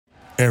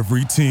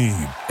Every team,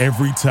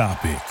 every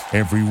topic,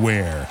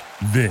 everywhere.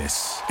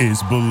 This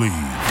is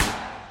Believe.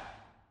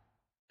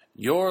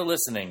 You're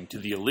listening to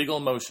the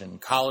Illegal Motion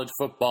College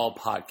Football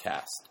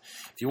Podcast.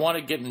 If you want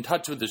to get in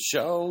touch with the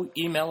show,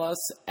 email us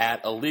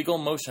at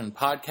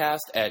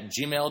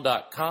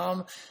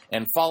illegalmotionpodcast@gmail.com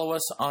and follow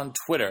us on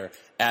Twitter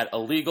at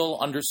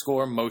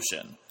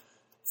illegal_motion.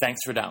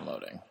 Thanks for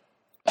downloading.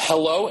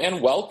 Hello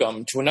and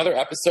welcome to another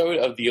episode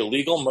of the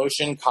Illegal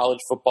Motion College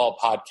Football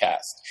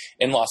Podcast.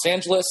 In Los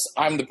Angeles,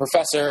 I'm the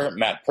professor,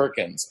 Matt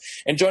Perkins.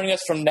 And joining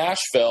us from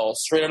Nashville,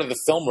 straight out of the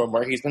film room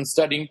where he's been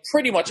studying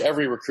pretty much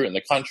every recruit in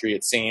the country,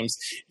 it seems,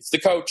 it's the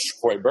coach,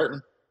 Corey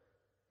Burton.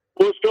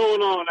 What's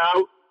going on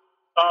now?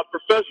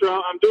 Professor,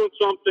 I'm doing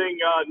something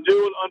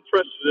new and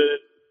unprecedented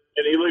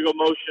in Illegal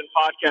Motion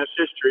podcast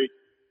history.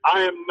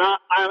 I am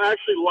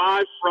actually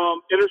live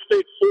from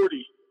Interstate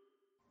 40.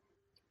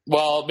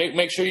 Well,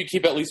 make sure you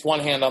keep at least one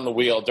hand on the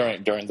wheel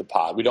during the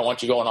pod. We don't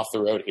want you going off the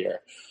road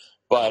here.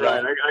 But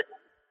right,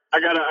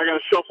 I gotta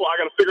shuffle. I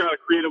gotta figure out a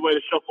creative way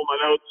to shuffle my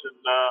notes, and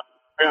I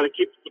gotta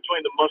keep it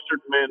between the mustard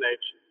and mayonnaise.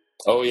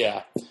 Oh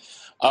yeah.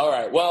 All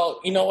right.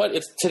 Well, you know what?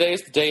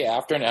 Today's the day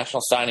after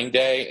National Signing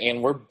Day,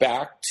 and we're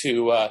back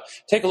to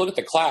take a look at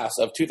the class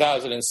of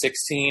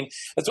 2016,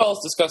 as well as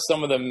discuss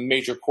some of the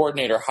major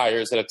coordinator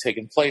hires that have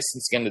taken place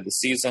since the end of the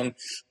season.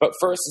 But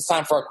first, it's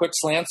time for our quick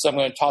slant, so I'm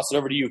going to toss it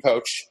over to you,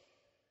 Coach.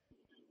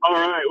 All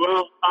right.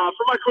 Well,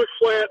 for my quick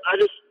slant, I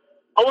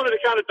wanted to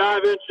kind of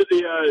dive into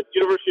the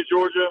University of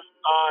Georgia,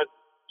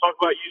 talk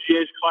about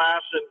UGA's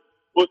class, and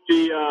with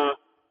the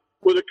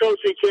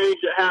coaching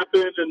change that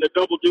happened and the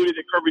double duty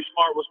that Kirby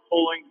Smart was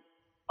pulling.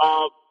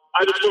 I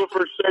just want to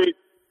first say,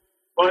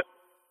 what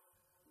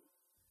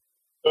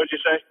did you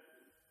say?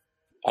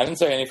 I didn't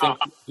say anything.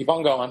 Keep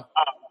on going.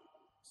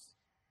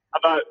 I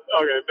thought,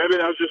 okay, maybe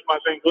that was just my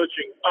thing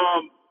glitching.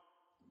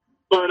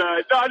 But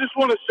I just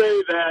want to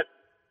say that,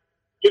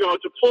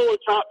 to pull a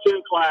top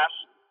 10 class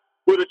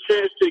with a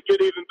chance to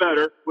get even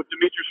better with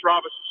Demetrius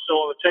Robinson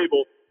still on the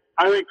table,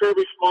 I think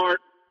Kirby Smart,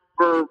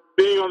 for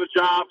being on the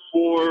job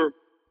for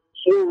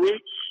 4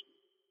 weeks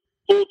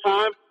full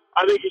time,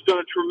 I think he's done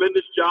a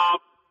tremendous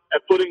job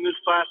at putting this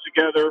class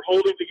together,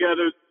 holding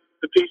together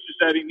the pieces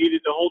that he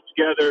needed to hold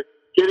together,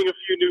 getting a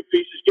few new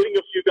pieces, getting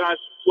a few guys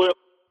to flip,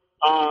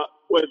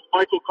 with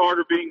Michael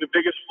Carter being the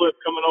biggest flip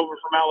coming over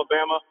from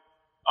Alabama.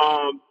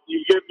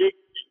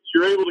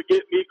 You're able to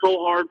get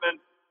Mecole Hardman,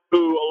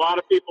 who a lot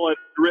of people had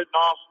written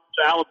off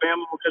to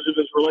Alabama because of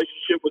his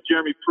relationship with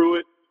Jeremy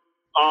Pruitt,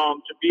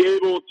 to be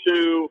able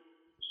to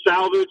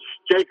salvage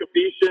Jacob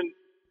Eason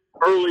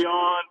early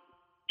on,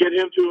 get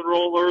him to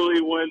enroll early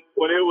when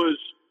it was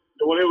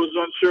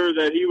unsure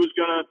that he was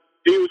gonna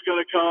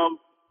come.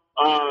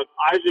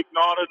 Isaac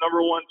Nauta,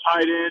 number 1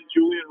 tight end,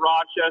 Julian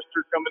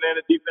Rochester coming in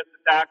at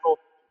defensive tackle.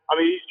 I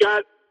mean, he's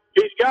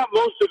got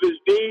most of his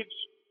needs.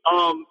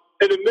 And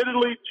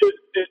admittedly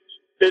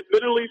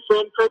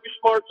from Kirby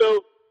Smart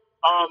though,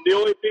 the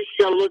only piece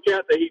you got to look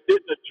at that he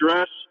didn't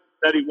address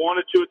that he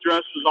wanted to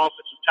address was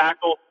offensive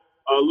tackle.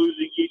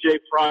 Losing EJ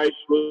Price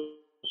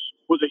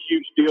was a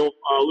huge deal.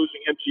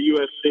 Losing him to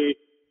USC.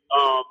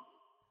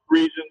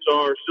 Reasons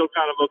are still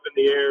kind of up in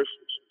the air.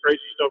 Some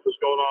crazy stuff was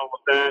going on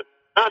with that.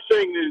 Not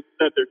saying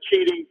that they're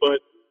cheating,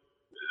 but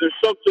there's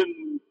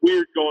something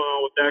weird going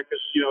on with that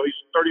because, he's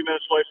 30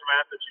 minutes away from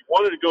Athens. He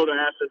wanted to go to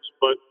Athens,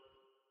 but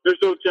there's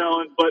no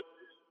telling. But,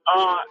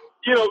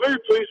 very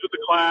pleased with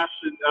the class,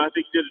 and I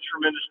think he did a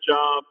tremendous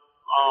job.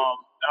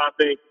 And I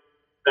think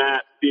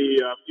that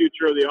the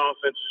future of the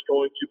offense is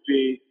going to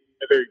be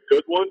a very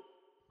good one.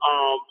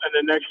 And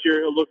then next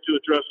year he'll look to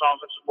address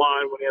offensive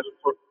line when he has a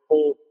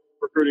full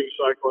recruiting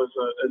cycle as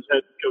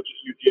head coach of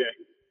UGA.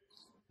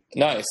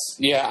 Nice.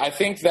 Yeah, I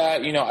think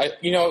that, we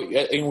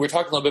were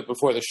talking a little bit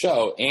before the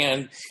show,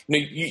 and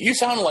you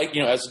sound like,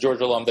 as a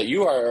Georgia alum, that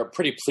you are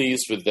pretty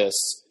pleased with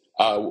this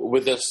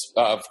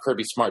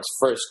Kirby Smart's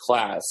first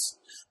class.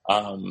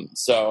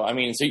 So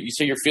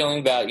you're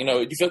feeling that, do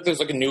you feel like there's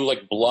like a new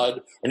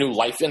blood or new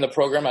life in the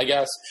program, I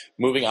guess,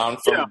 moving on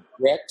from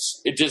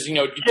Rex? It just, do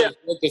you feel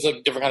like there's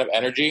a different kind of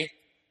energy?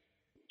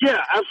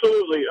 Yeah,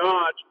 absolutely.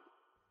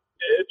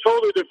 It's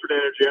totally different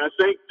energy. I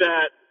think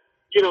that,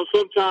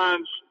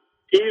 sometimes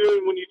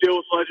even when you deal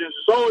with legends,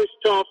 it's always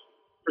tough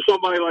for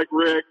somebody like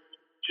Rick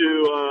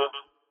to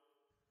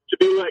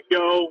be let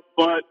go.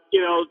 But,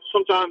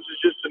 sometimes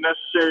it's just a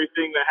necessary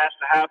thing that has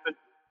to happen.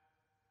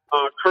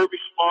 Kirby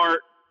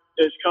Smart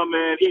has come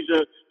in. He's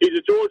a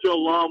Georgia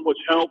alum, which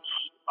helps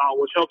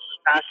his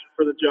passion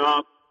for the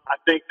job. I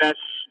think that's,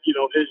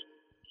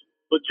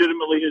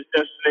 legitimately his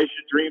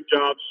destination dream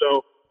job.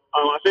 So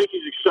I think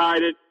he's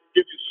excited.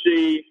 You can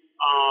see,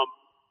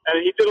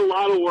 and he did a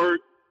lot of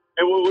work.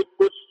 And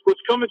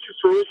what's coming to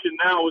fruition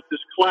now with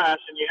this class,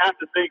 and you have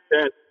to think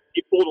that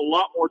he pulled a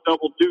lot more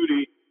double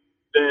duty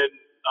than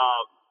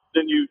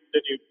you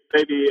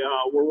maybe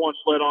were once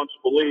led on to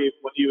believe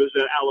when he was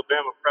at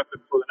Alabama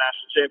prepping for the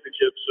national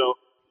championship. So,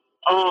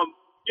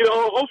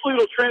 hopefully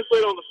it'll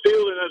translate on the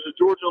field. And as a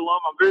Georgia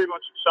alum, I'm very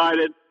much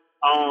excited.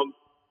 I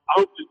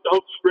hope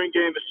the spring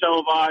game is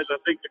televised. I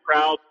think the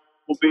crowd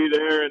will be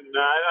there, and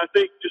I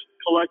think just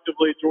collectively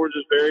collectively,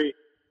 Georgia's very,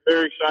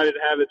 very excited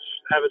to have its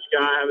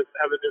guy, have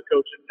a new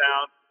coach in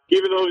town.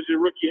 Even though he's a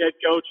rookie head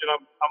coach, and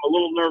I'm a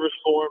little nervous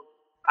for him,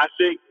 I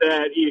think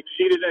that he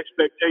exceeded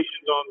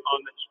expectations on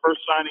his first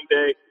signing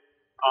day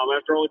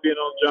after only being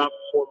on the job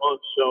for 4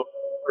 months,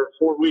 or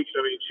 4 weeks.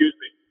 Excuse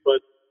me. But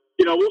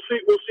we'll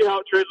see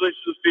how it translates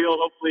to the field.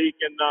 Hopefully he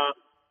can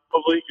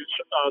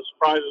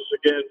surprise us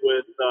again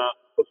with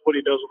what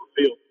he does on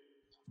the field.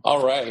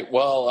 All right.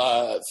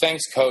 Well,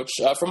 thanks, Coach.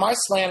 For my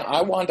slant,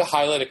 I wanted to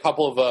highlight a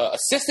couple of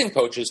assistant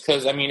coaches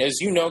because, as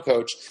you know,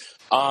 Coach,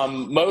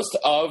 most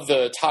of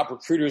the top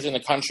recruiters in the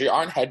country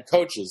aren't head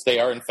coaches. They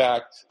are, in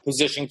fact,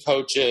 position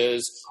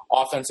coaches,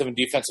 offensive and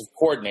defensive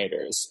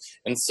coordinators.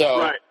 And so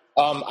right.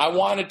 I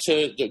wanted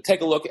to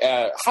take a look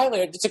at,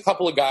 highlight just a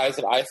couple of guys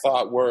that I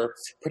thought were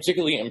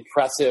particularly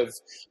impressive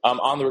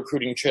on the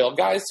recruiting trail,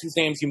 guys whose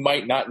names you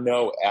might not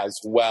know as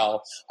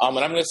well. And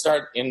I'm going to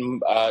start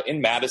in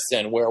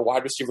Madison, where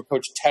wide receiver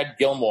coach Ted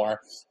Gilmore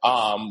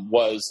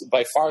was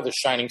by far the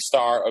shining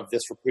star of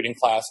this recruiting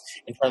class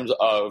in terms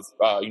of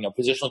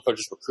positional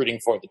coaches recruiting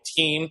for the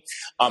team.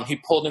 He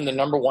pulled in the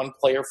number one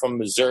player from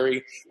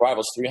Missouri,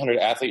 Rivals 300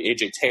 athlete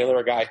A.J. Taylor,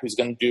 a guy who's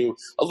going to do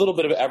a little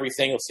bit of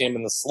everything. You'll see him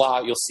in the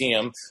slot. You'll see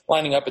him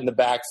lining up in the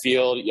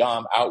backfield,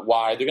 out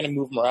wide. They're going to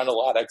move him around a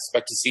lot. I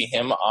expect to see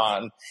him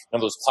on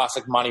those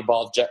classic Monty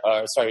Ball jet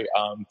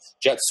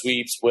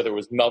sweeps, whether it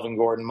was Melvin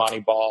Gordon, Monty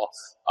Ball,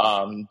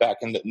 back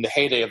in the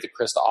heyday of the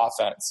Christa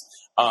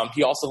offense.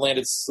 He also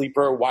landed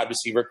sleeper wide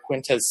receiver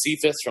Quintez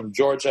Cephas from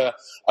Georgia,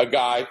 a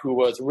guy who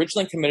was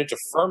originally committed to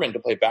Furman to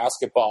play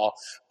basketball,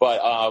 but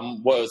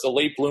was a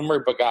late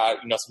bloomer, but got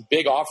some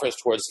big offers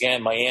towards the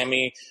end.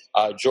 Miami,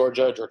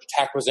 Georgia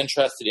Tech was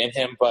interested in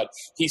him, but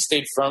he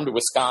stayed firm to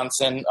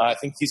Wisconsin. I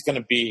think he's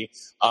going to be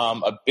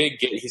a big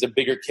get. He's a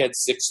bigger kid,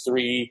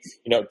 6'3",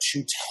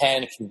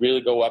 210, can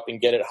really go up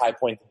and get it, high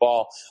point the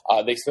ball.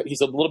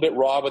 He's a little bit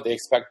raw, but they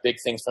expect big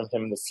things from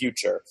him in the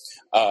future.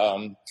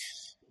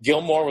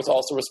 Gilmore was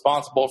also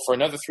responsible for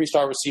another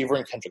three-star receiver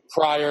in Kendrick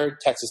Pryor,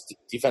 Texas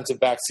defensive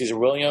back Caesar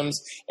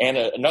Williams, and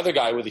another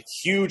guy with a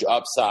huge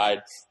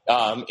upside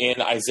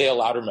in Isaiah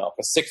Loudermilk,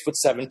 a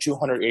 6'7",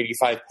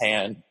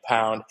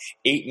 285-pound,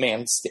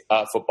 8-man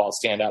football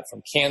standout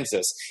from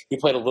Kansas. He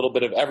played a little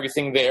bit of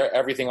everything there,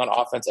 everything on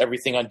offense,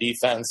 everything on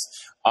defense.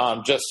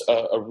 Just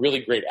a really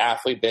great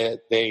athlete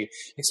that they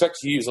expect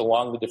to use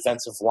along the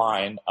defensive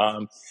line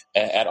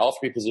at all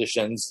three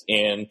positions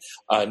in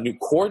new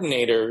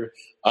coordinator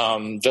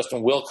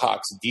Justin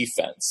Wilcox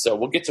defense. So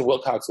we'll get to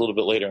Wilcox a little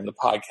bit later in the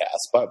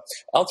podcast. But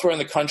elsewhere in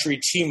the country,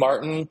 T.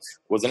 Martin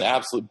was an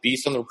absolute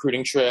beast on the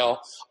recruiting trail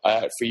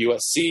for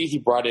USC. He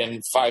brought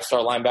in 5-star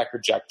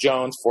linebacker Jack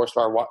Jones,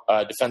 4-star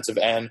defensive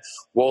end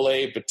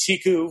Wole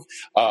Batiku.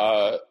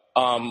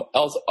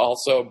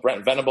 Also,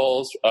 Brent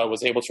Venables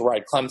was able to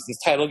ride Clemson's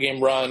title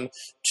game run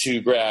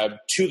to grab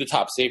two of the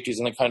top safeties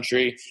in the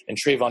country, and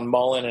Trayvon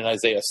Mullen and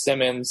Isaiah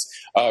Simmons.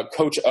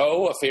 Coach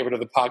O, a favorite of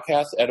the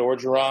podcast, Ed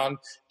Orgeron,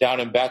 down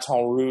in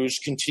Baton Rouge,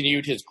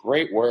 continued his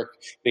great work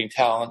getting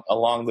talent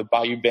along the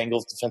Bayou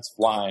Bengals defensive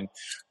line.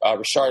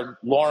 Rashard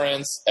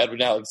Lawrence,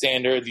 Edwin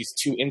Alexander, these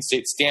two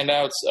in-state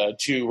standouts,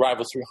 two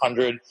Rivals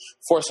 300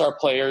 4-star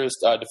players,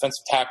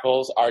 defensive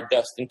tackles, are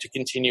destined to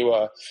continue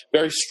a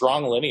very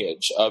strong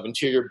lineage of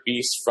interior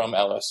beasts from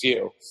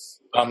LSU.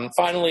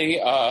 Finally,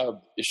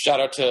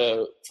 shout out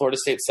to Florida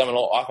State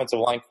Seminole offensive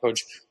line coach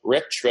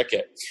Rick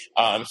Trickett.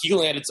 He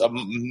landed some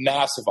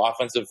massive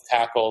offensive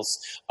tackles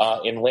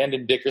in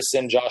Landon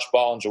Dickerson, Josh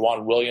Ball, and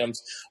Jawan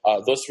Williams.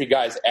 Those three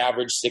guys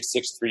average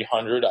 6'6",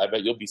 300. I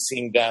bet you'll be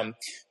seeing them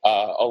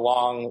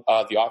along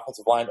the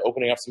offensive line,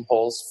 opening up some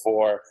holes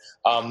for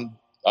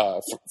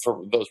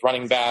those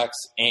running backs.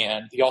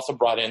 And he also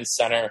brought in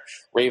center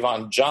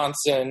Rayvon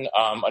Johnson,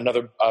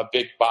 another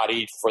big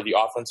body for the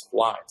offensive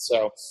line.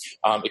 So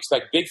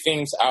expect big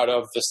things out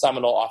of the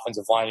Seminole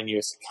offensive line in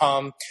years to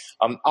come.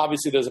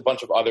 Obviously, there's a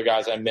bunch of other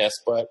guys I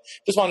missed, but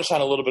just want to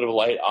shine a little bit of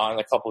light on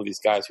a couple of these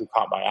guys who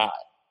caught my eye.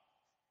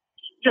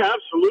 Yeah,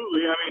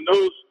 absolutely.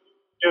 Those,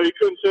 you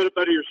couldn't say it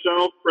better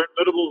yourself. Brent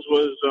Venables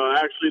was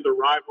actually the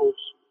Rivals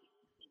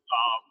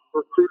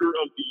recruiter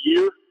of the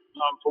year.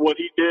 For what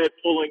he did,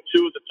 pulling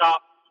two of the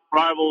top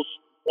Rivals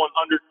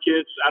 100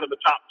 kids out of the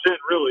top 10,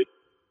 really.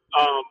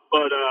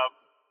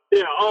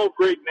 All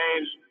great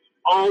names.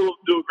 All of them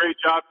do a great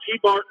job. T.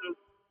 Martin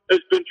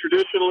has been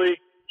traditionally,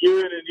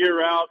 year in and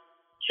year out,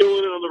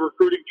 killing it on the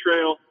recruiting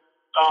trail.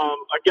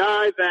 A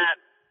guy that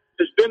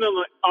has been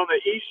on the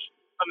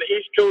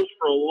East Coast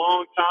for a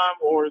long time,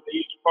 or in the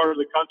eastern part of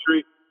the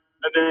country.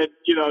 And then,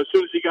 as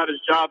soon as he got his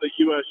job at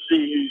USC,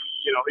 he's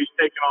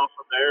taken off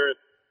from there. And,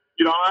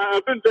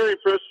 I've been very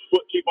impressed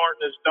with what T.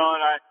 Martin has done.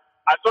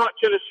 I thought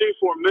Tennessee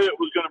for a minute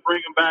was going to bring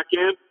him back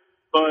in,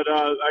 but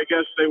I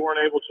guess they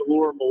weren't able to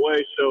lure him away.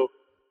 So,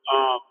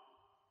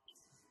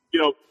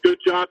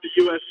 good job to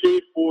USC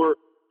for,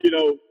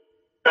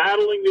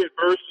 battling the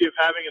adversity of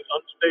having an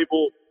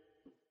unstable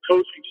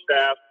coaching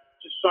staff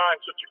to sign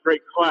such a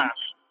great class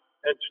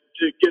and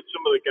to get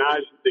some of the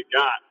guys that they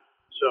got.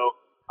 So,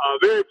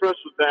 very impressed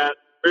with that.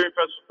 Very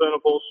impressed with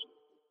Venables.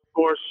 Of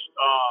course,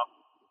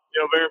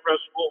 very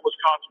impressed with what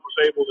Wisconsin was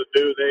able to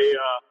do.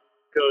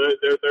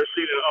 They're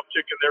seeing an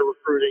uptick in their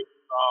recruiting.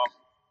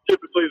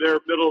 Typically, they're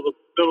middle of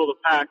the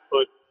pack,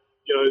 but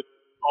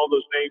all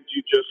those names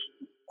you just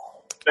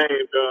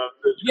named.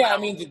 Yeah, I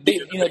mean,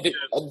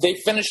 they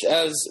finished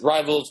as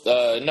rivals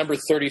number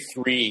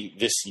 33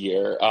 this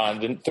year,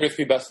 the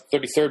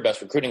 33rd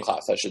best recruiting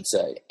class, I should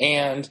say.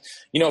 And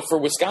for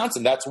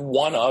Wisconsin, that's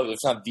one of, if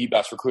not the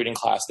best recruiting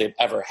class they've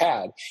ever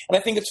had. And I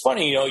think it's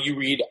funny, you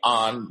read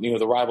on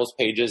the rivals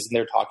pages, and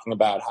they're talking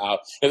about how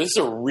this is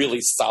a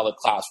really solid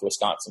class for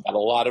Wisconsin. Got a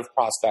lot of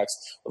prospects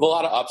with a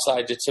lot of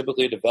upside, just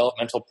typically a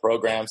developmental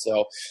program.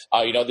 So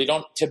they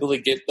don't typically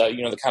get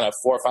the kind of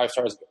 4 or 5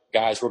 stars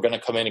guys who are going to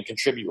come in and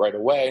contribute right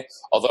away,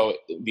 although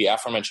the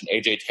aforementioned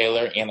A.J.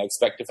 Taylor and I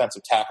expect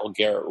defensive tackle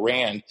Garrett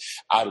Rand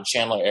out of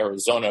Chandler,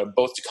 Arizona,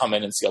 both to come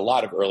in and see a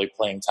lot of early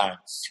playing time.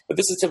 But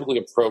this is typically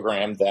a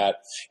program that,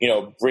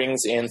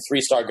 brings in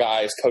 3-star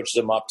guys, coaches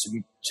them up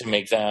to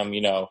make them,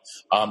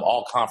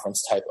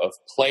 all-conference type of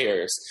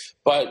players.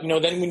 But,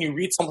 then when you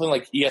read something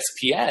like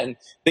ESPN,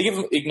 they give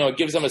them, it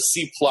gives them a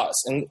C+,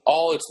 and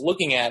all it's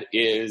looking at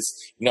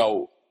is,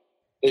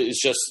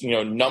 it's just,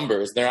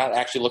 numbers. They're not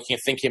actually looking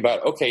at thinking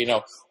about, okay,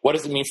 what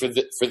does it mean for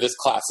this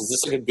class? Is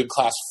this like a good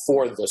class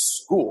for the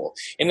school?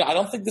 And I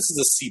don't think this is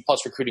a C+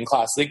 recruiting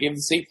class. They gave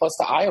the C+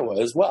 to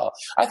Iowa as well.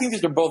 I think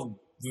these are both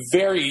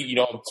very,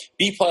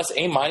 B+,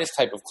 A-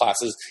 type of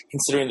classes,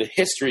 considering the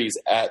histories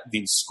at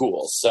these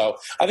schools. So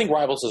I think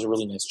Rivals does a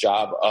really nice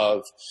job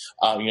of,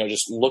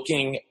 just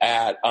looking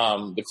at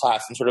the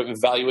class and sort of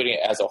evaluating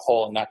it as a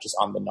whole and not just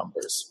on the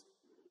numbers.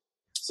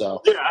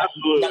 So yeah,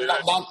 absolutely.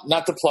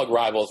 Not to plug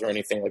Rivals or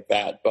anything like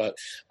that, but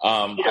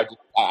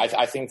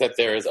I think that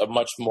there is a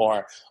much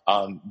more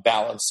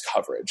balanced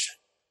coverage.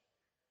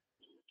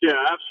 Yeah,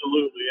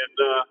 absolutely.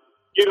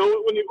 And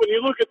when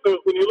you look at the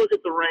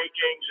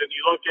rankings and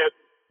you look at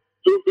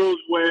who goes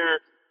where,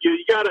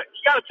 you gotta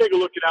take a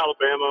look at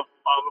Alabama.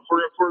 If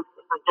we're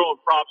throwing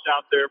props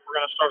out there, if we're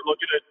gonna start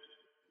looking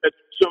at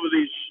some of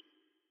these.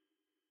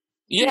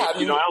 Yeah,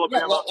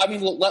 Alabama.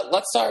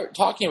 Let's start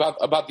talking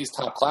about these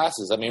top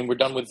classes. I mean, we're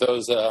done with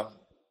those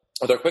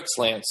with our quick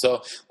slant,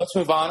 so let's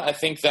move on. I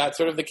think that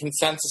sort of the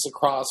consensus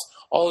across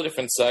all the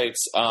different sites,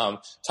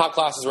 top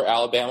classes were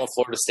Alabama,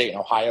 Florida State, and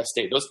Ohio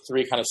State. Those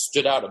 3 kind of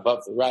stood out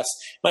above the rest.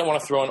 Might want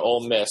to throw in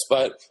Ole Miss,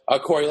 but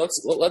Corey,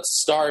 let's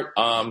start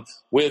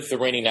with the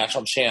reigning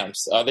national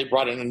champs. They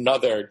brought in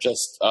another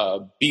just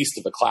beast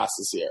of a class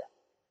this year.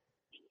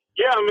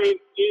 Yeah, I mean,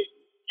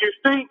 you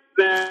think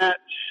that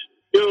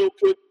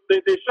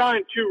they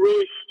signed 2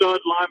 really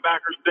stud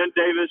linebackers, Ben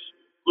Davis,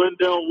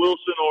 Lindell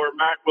Wilson, or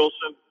Mac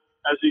Wilson,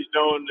 as he's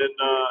known in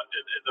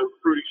the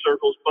recruiting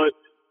circles. But,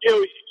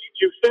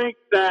 you think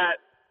that,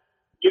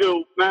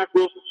 Mac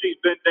Wilson sees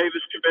Ben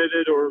Davis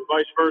committed or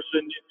vice versa,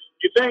 and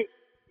you think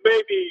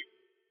maybe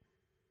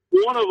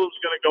one of them's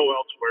going to go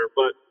elsewhere.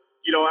 But,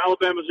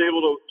 Alabama's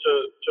able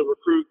to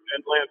recruit and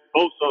land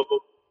both of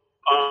them.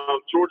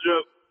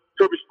 Georgia,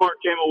 Kirby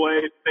Smart came away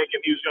thinking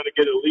he was going to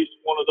get at least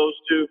one of those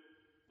 2.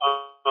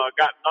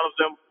 Got none of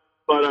them,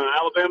 but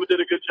Alabama did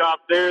a good job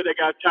there. They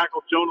got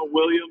tackle Jonah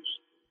Williams.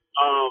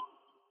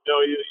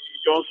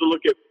 You also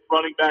look at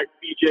running back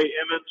B.J.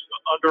 Emmons,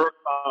 Under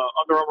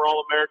Armour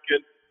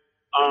All-American.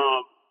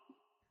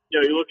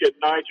 You look at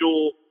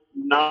Nigel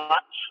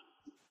Knott.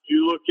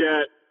 You look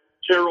at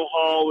Terrell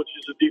Hall, which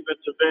is a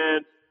defensive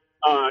end.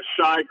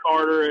 Shy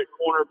Carter at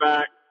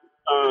cornerback.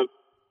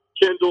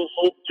 Kendall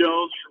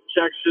Holt-Jones from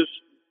Texas,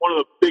 one of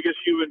the biggest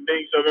human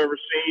beings I've ever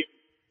seen.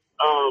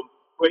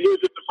 When he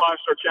was at the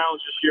 5-Star Challenge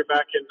this year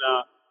back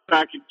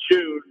in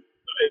June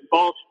in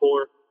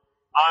Baltimore,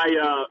 I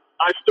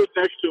stood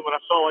next to him and I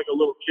felt like a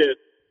little kid,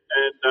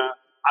 and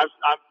I'm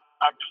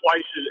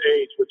twice his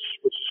age, which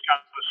is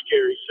kind of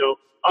scary. So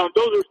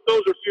those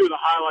are a few of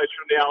the highlights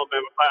from the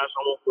Alabama class.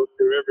 I won't go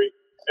through every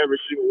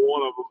single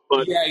one of them,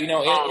 but yeah,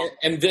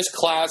 and this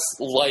class,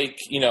 like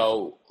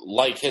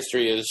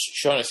history has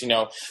shown us,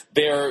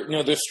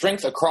 their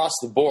strength across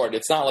the board.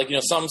 It's not like,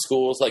 some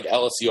schools like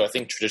LSU, I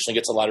think traditionally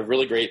gets a lot of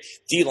really great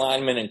D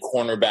linemen and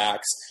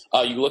cornerbacks.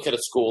 You look at a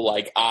school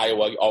like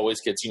Iowa,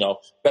 always gets,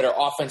 better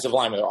offensive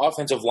linemen. Their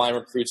offensive line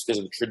recruits, because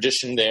of the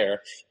tradition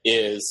there,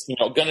 is,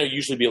 going to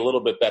usually be a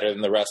little bit better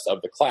than the rest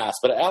of the class.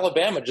 But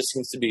Alabama just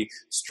seems to be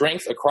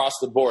strength across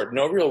the board.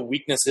 No real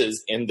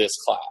weaknesses in this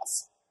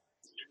class.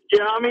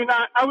 Yeah, I mean,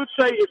 I would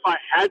say if I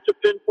had to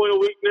pinpoint a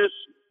weakness,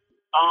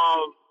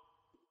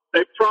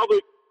 they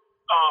probably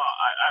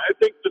I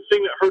think the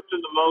thing that hurts them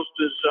the most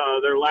is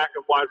their lack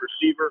of wide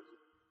receiver.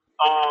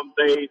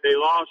 They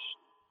lost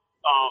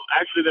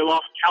actually they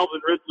lost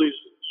Calvin Ridley's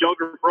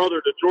younger brother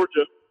to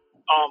Georgia,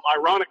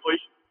 ironically,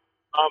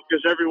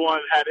 because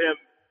everyone had him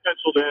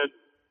penciled in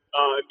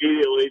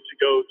immediately to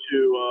go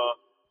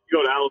to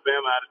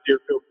Alabama out of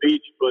Deerfield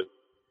Beach, but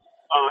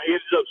he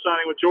ended up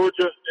signing with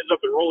Georgia, ends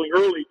up enrolling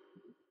early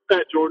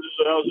at Georgia,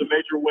 so that was a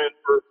major win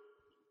for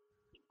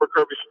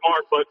Kirby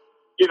Smart. But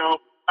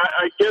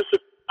I guess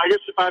if I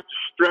have to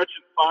stretch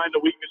and find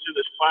a weakness in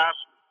this class,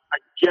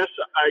 I guess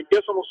I'm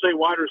gonna say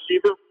wide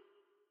receiver.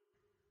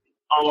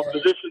 A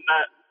position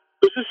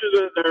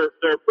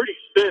they're pretty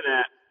thin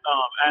at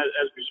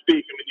as we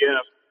speak. I mean, you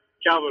have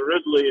Calvin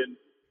Ridley, and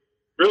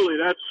really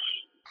that's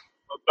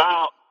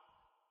about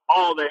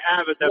all they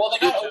have at that Well, they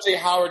got position.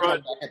 O.J. Howard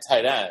coming back at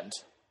tight end.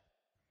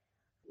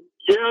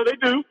 Yeah, they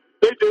do.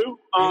 They do.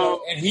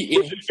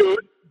 Which is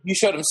good. He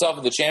showed himself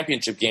in the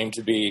championship game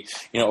to be,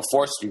 a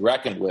force to be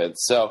reckoned with.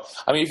 So,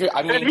 I mean,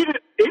 and he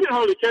didn't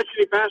hardly catch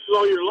any passes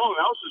all year long.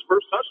 That was his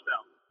first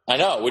touchdown. I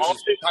know, which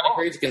is kind of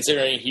crazy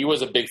considering he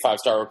was a big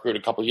 5-star recruit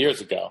a couple years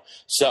ago.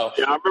 So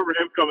yeah, I remember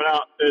him coming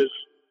out as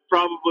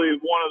probably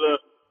one of the,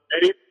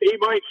 and he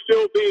might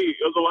still be,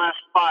 of the last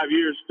 5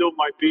 years, still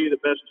might be the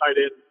best tight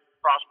end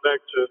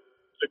prospect to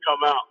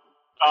come out.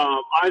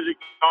 Isaac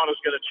Nauta is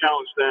going to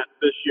challenge that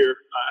this year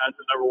as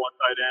the number one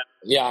tight end.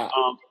 Yeah.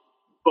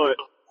 But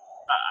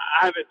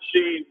I haven't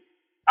seen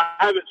a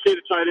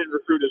tight end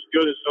recruit as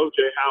good as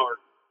O.J. Howard.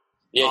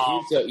 Yeah,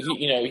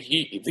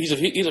 he's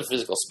a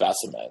physical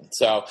specimen.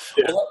 So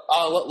yeah.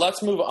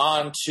 Let's move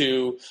on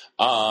to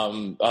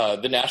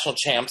the national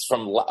champs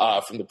from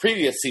the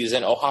previous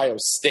season, Ohio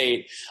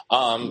State.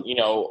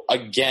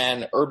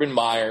 Again, Urban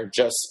Meyer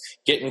just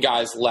getting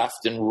guys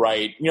left and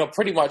right.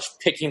 Pretty much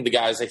picking the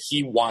guys that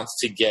he wants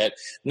to get.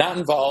 Not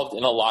involved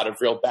in a lot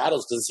of real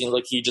battles because it seems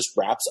like he just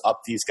wraps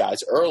up these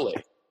guys early.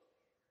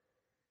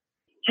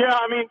 Yeah,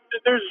 I mean,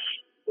 there's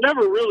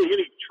never really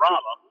any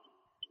drama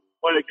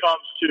when it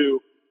comes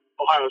to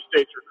Ohio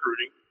State's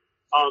recruiting.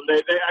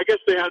 I guess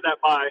they had that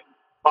by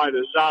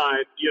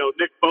design.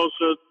 Nick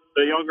Bosa,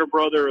 the younger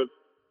brother of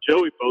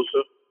Joey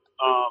Bosa,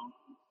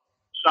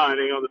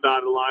 signing on the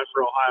dotted line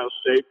for Ohio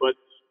State. But,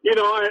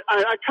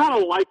 I kind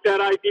of like that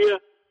idea.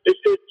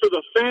 For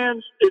the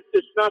fans,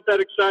 it's not that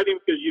exciting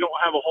because you don't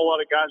have a whole lot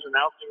of guys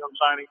announcing on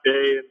signing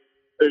day. And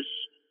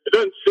it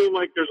doesn't seem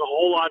like there's a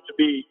whole lot to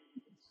be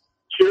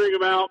cheering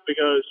about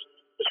because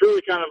it's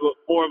really kind of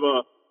more of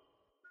a,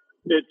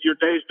 your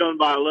day's done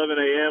by 11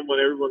 a.m. when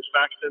everyone's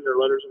faxed in their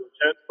letters of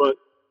intent. But,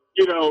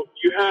 you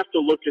have to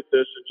look at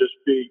this and just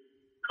be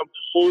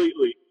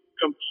completely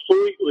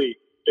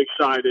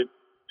excited.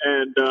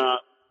 And, a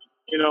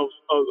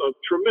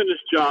tremendous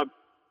job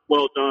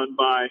well done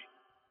by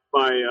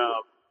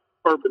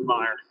Urban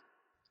Meyer.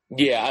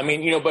 Yeah, I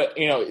mean,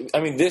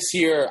 this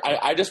year,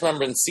 I just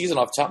remember in the season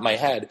off the top of my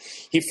head,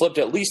 he flipped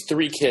at least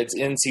 3 kids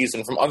in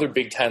season from other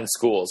Big Ten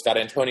schools. Got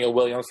Antonio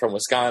Williams from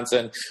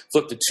Wisconsin,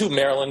 flipped to 2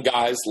 Maryland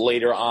guys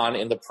later on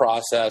in the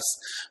process,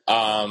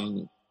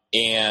 Keandre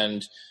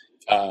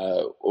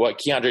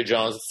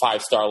Jones, a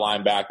 5-star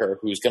linebacker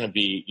who's going to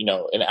be,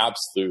 an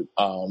absolute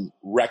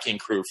wrecking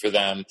crew for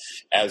them,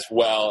 as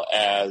well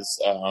as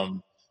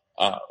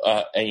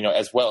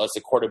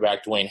the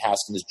quarterback Dwayne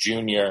Haskins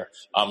Jr.,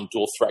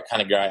 dual threat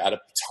kind of guy out of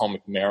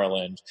Potomac,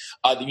 Maryland.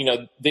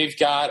 They've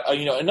got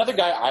another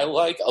guy I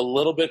like a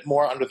little bit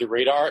more under the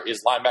radar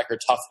is linebacker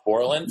Tuff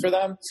Borland for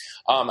them,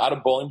 out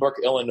of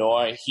Bolingbrook,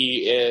 Illinois.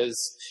 He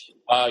is,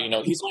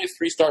 he's only a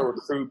 3-star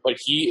recruit, but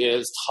he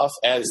is tough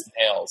as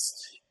nails.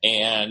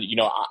 And,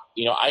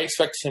 I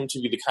expect him to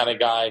be the kind of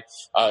guy,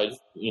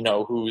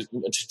 who's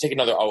to take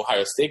another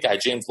Ohio State guy,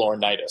 James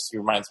Laurinaitis. He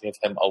reminds me of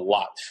him a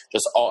lot.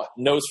 Just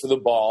nose for the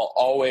ball,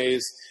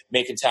 always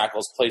making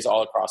tackles, plays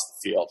all across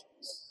the field.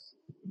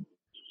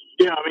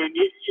 Yeah, I mean,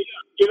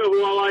 you know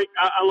who I like?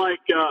 I like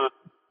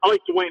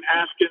Dwayne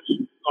Haskins,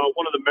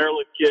 one of the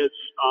Maryland kids.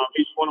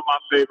 He's one of my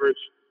favorites.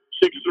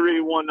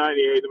 6'3", 198.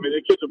 I mean,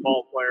 the kid's a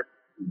ball player.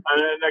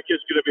 And that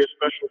kid's going to be a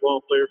special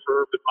ball player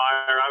for Urban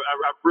Meyer.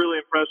 I'm really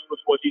impressed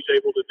with what he's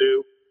able to do.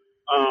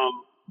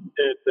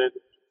 And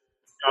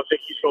I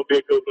think he's going to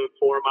be a good one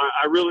for him.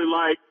 I really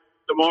like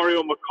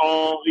DeMario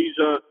McCall. He's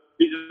an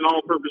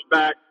all-purpose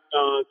back.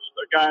 A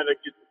guy that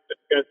can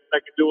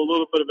do a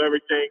little bit of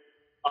everything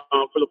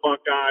for the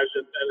Buckeyes.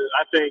 And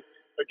I think,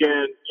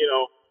 again,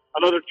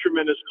 another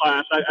tremendous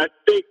class. I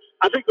think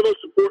the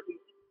most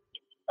important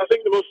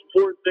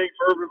thing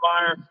for Urban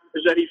Meyer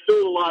is that he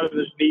filled a lot of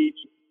his needs.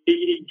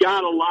 He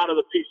got a lot of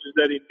the pieces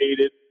that he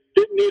needed.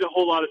 Didn't need a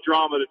whole lot of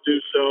drama to do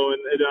so,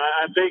 and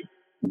I think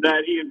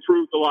that he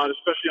improved a lot,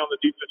 especially on the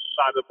defensive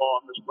side of the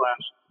ball in this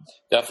class.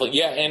 Definitely,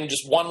 yeah. And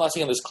just one last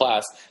thing in this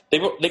class, they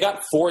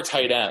got 4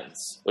 tight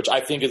ends, which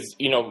I think is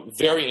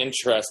very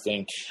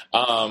interesting.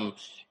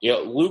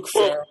 Luke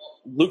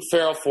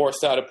Farrell,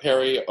 forced out of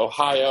Perry,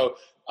 Ohio.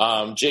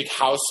 Jake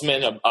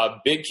Hausman, a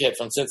big kid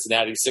from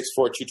Cincinnati, 6'4",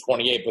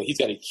 228, but he's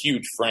got a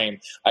huge frame.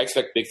 I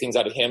expect big things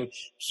out of him.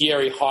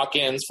 Kieri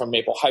Hawkins from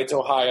Maple Heights,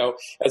 Ohio,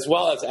 as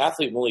well as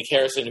athlete Malik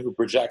Harrison, who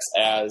projects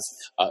as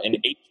an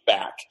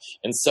H-back.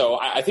 And so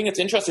I think it's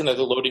interesting that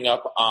they're loading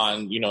up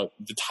on,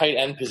 the tight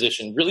end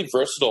position, really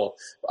versatile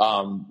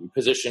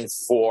position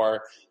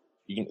for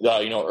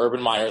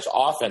Urban Meyer's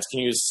offense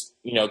can use,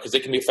 because they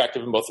can be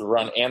effective in both the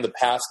run and the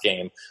pass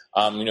game.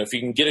 If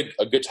you can get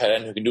a good tight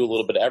end who can do a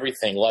little bit of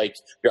everything, like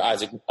your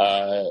Isaac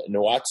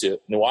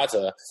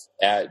Nauta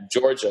at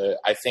Georgia,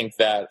 I think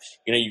that,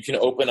 you can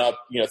open up,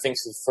 things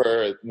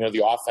for,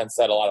 the offense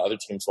that a lot of other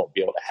teams won't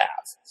be able to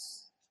have.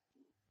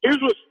 Here's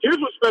what's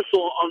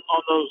special on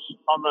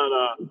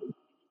that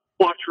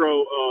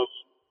quattro of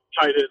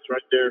tight ends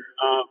right there.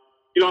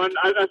 And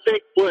I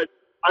think what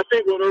I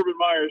think what Urban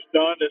Meyer's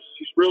done is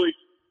he's really,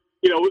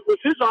 with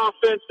his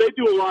offense, they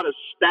do a lot of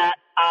stat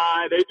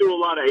eye. They do a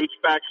lot of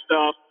H-back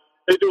stuff.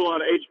 They do a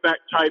lot of H-back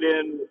tight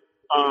end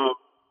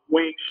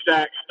wing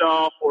stack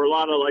stuff, or a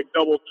lot of like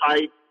double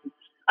tight.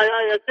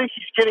 I think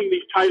he's getting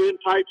these tight end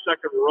types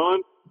that can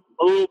run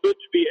a little bit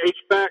to be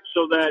H-back,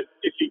 so that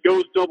if he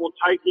goes double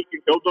tight, he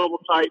can go double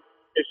tight.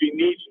 If he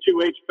needs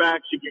two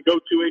H-backs, he can go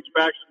two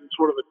H-backs in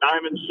sort of a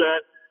diamond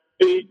set.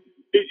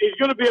 He's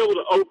going to be able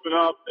to open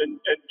up and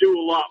do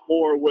a lot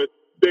more with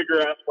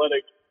bigger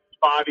athletic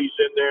bodies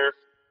in there,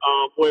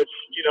 which,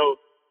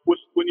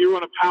 when you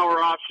run a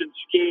power option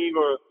scheme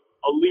or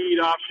a lead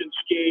option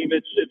scheme,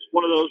 it's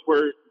one of those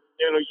where,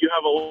 you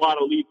have a lot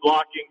of lead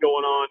blocking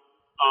going on.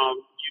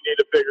 You need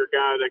a bigger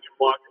guy that can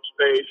block in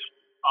space,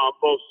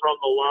 both from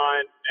the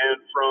line and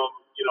from,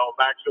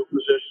 backfield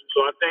position.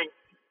 So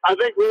I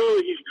think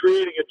really he's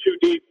creating a two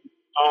deep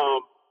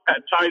at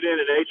tight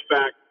end and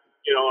H-back.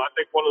 I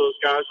think one of those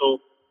guys will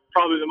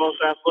probably the most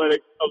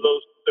athletic of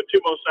those, the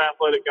two most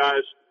athletic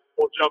guys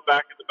will jump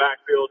back in the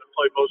backfield and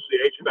play most of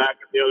the H-back,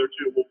 and the other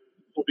two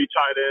will be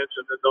tight ends,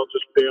 and then they'll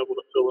just be able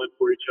to fill in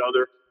for each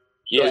other.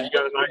 So you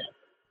got a nice.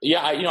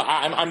 Yeah,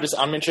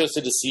 I'm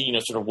interested to see,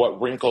 sort of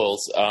what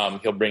wrinkles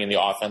he'll bring in the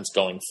offense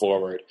going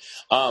forward.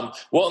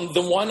 Well,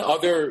 the one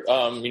other,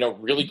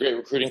 really great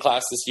recruiting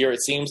class this year,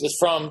 it seems, is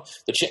from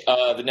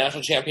the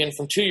national champion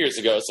from 2 years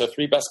ago. So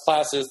 3 best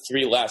classes,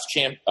 3 last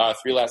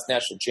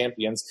national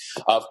champions.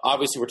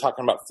 Obviously, we're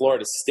talking about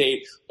Florida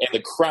State, and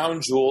the crown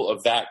jewel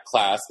of that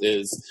class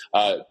is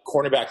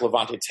cornerback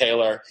Levante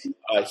Taylor.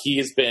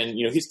 He's been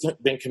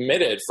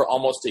committed for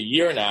almost a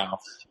year now.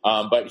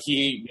 But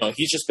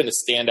he's just been a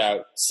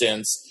standout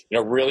since,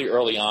 really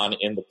early on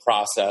in the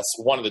process.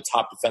 One of the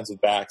top defensive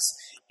backs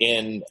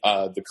in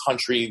the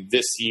country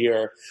this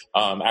year.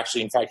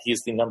 Actually, in fact,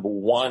 he's the number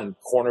 1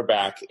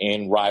 cornerback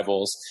in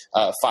Rivals,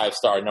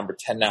 5-star, number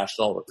 10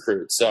 national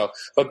recruit. So,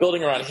 but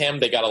building around him,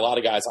 they got a lot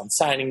of guys on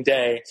signing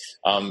day.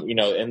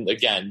 And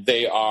again,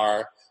 they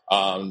are.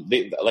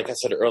 Like I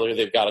said earlier,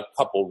 they've got a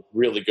couple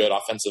really good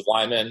offensive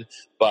linemen.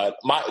 But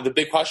the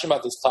big question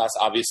about this class,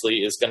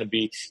 obviously, is going to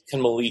be,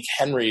 can Malik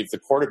Henry, the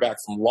quarterback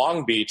from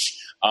Long Beach,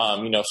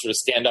 sort of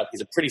stand up?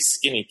 He's a pretty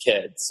skinny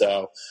kid.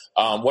 So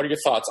what are your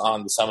thoughts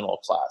on the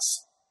Seminole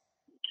class?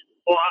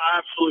 Well, I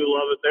absolutely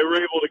love it. They were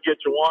able to get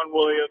Jawan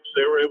Williams.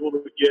 They were able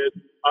to get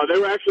they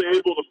were actually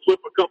able to flip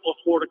a couple of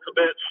Florida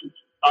commits.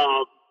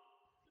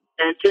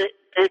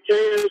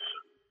 Antaeus,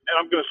 and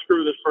I'm going to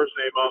screw this first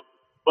name up,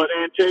 but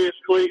Antaeus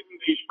Clayton,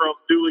 he's from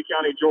Dooley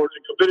County, Georgia,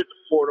 committed to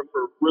Florida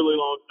for a really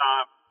long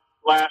time.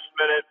 Last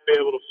minute, be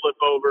able to flip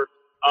over.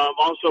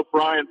 Also,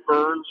 Brian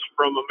Burns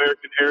from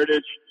American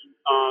Heritage.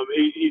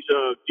 He's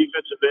a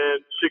defensive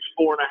end,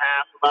 6'4.5",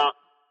 about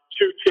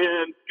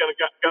 210.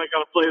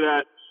 Gonna play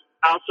that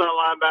outside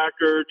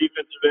linebacker,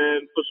 defensive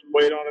end, put some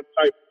weight on him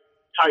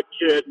type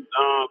kid.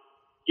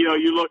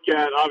 You look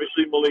at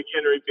obviously Malik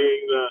Henry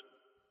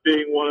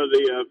being one of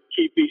the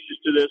key pieces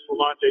to this.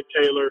 Levante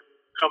Taylor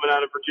coming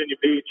out of Virginia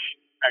Beach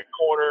at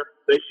corner.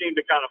 They seem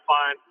to kind of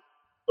find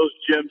those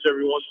gems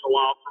every once in a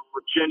while from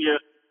Virginia.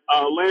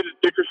 Landon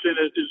Dickerson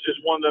is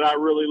one that I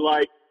really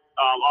like.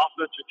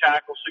 Offensive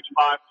tackle,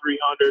 6'5",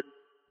 300.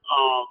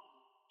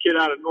 Kid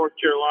out of North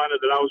Carolina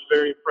that I was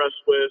very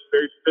impressed with.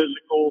 Very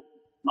physical.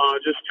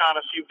 Just kind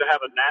of seemed to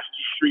have a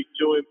nasty streak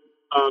to him.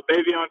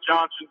 Bavion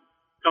Johnson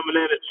coming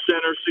in at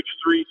center,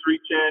 6'3",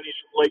 310. He's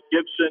from Lake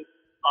Gibson.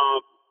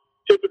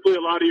 Typically,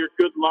 a lot of your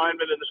good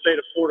linemen in the state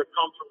of Florida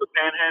come from the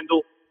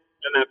Panhandle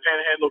and that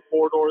Panhandle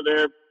corridor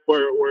there,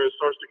 where it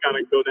starts to kind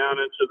of go down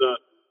into the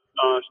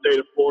state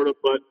of Florida.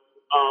 But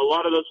a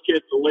lot of those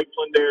kids, the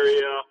Lakeland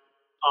area,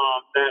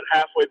 that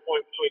halfway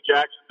point between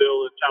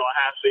Jacksonville and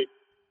Tallahassee,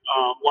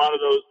 a lot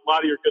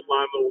of your good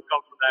linemen will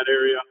come from that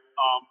area.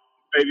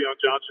 Bavion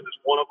Johnson is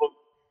one of them.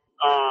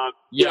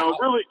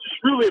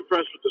 Really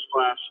impressed with this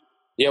class.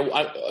 Yeah,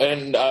 one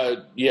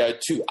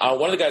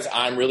of the guys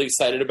I'm really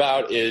excited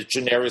about is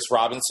Janarius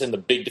Robinson, the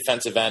big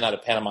defensive end out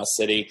of Panama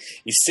City.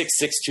 He's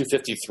 6'6",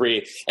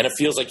 253, and it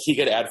feels like he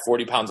could add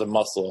 40 pounds of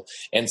muscle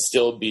and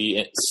still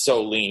be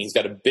so lean. He's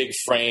got a big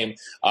frame.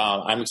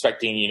 I'm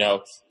expecting,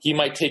 he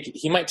might take a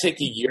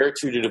year or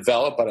two to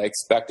develop, but I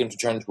expect him to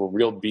turn into a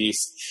real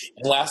beast.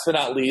 And last but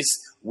not least,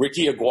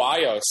 Ricky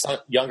Aguayo,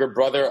 younger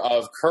brother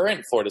of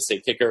current Florida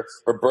State kicker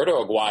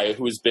Roberto Aguayo,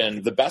 who has been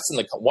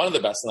one of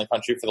the best in the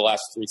country for the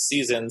last 3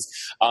 seasons.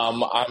 I'm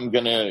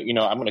gonna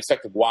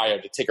expect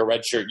Aguayo to take a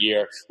redshirt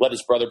year, let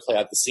his brother play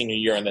out the senior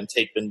year, and then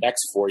take the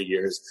next 4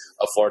 years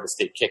of Florida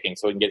State kicking,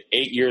 so we can get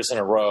 8 years in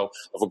a row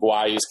of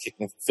Aguayo's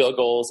kicking field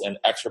goals and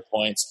extra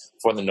points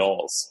for the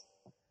Noles.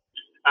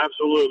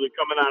 Absolutely,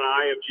 coming out of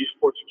IMG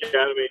Sports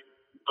Academy,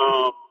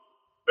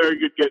 very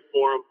good get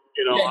for him.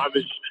 An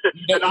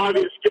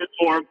obvious kid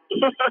for him.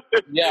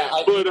 Yeah,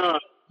 but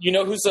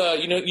who's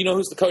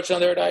the coach down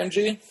there at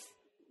IMG?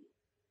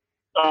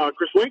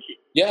 Chris Winkie.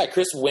 Yeah,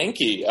 Chris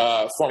Winkie,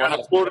 former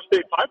Florida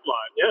State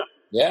Pipeline. Yeah.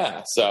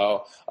 Yeah,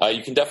 so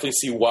you can definitely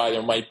see why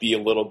there might be a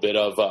little bit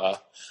of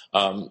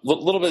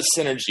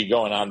synergy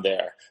going on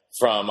there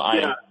from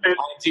IMG.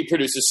 IMG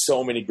produces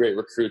so many great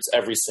recruits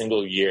every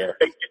single year.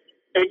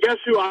 And guess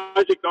who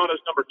Isaac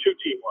Naughton's number 2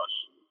 team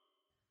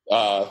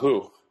was?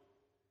 Who?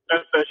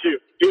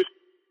 FSU. He was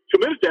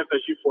committed to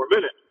FSU for a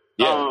minute.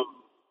 Yeah.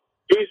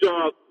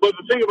 But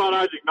the thing about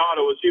Isaac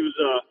Naughton was he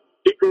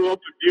grew up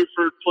in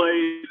Buford,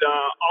 played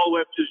all the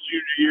way up to his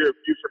junior year at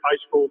Buford High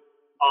School,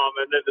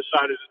 and then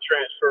decided to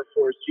transfer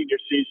for his senior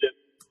season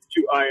to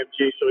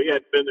IMG. So he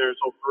hadn't been there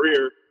his whole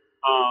career.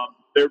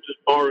 They were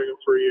just borrowing him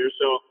for a year.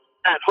 So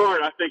at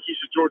heart, I think he's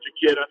a Georgia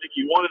kid. I think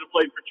he wanted to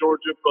play for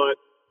Georgia, but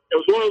it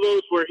was one of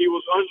those where he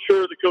was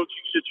unsure of the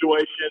coaching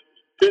situation,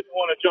 didn't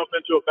want to jump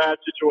into a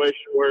bad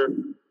situation where,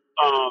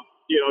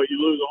 you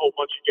lose a whole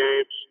bunch of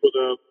games with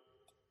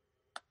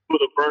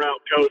a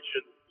burnout coach.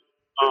 And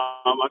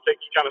I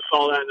think he kind of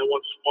saw that. And then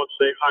once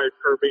they hired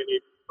Kirby and he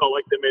felt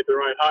like they made the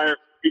right hire,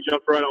 he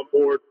jumped right on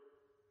board,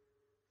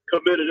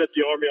 committed at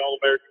the Army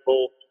All-American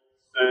Bowl,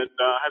 and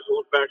hasn't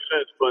looked back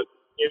since. But,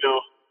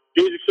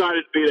 he's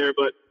excited to be there.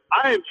 But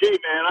IMG,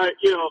 man,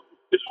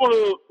 it's one of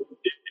the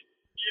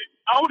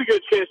 – I want to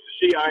get a chance to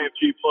see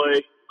IMG play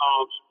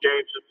some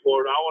games in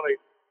Florida. I want to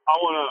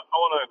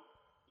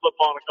flip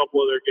on a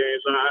couple of their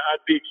games, and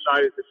I'd be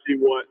excited to see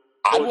what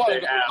they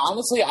have.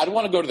 Honestly, I'd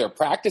want to go to their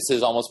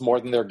practices almost more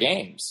than their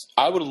games.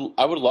 I would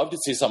love to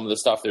see some of the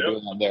stuff they're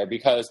doing on there,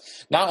 because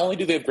not only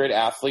do they have great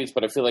athletes,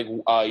 but I feel like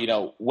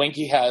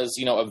Winky has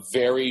a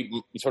very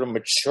sort of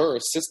mature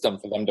system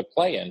for them to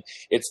play in.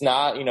 It's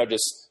not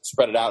just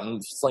spread it out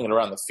and sling it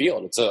around the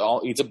field. It's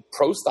a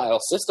pro style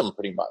system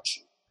pretty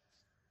much.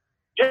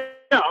 Yeah,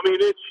 I mean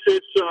it's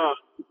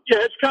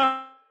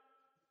kind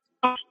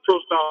of a pro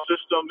style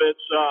system.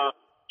 It's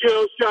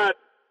it's got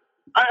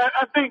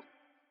I think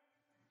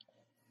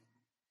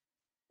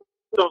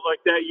stuff like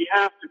that. You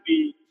have to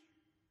be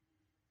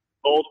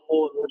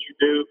multiple in what you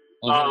do.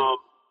 Mm-hmm.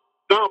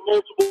 Not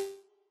multiple.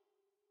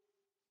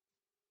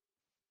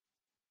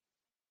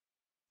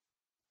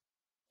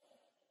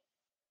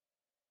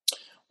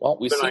 Well,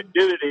 we see an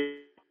identity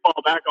to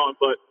fall back on,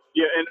 but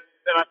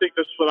and I think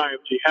that's what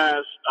IMG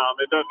has.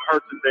 It doesn't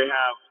hurt that they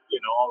have,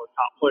 all the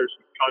top players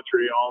in the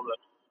country, all the,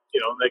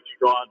 they can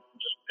go out and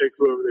just pick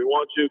whoever they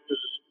want to because it's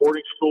a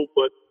sporting school,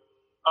 but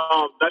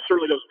that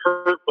certainly doesn't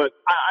hurt. But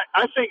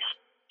I think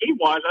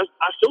scheme-wise,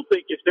 I still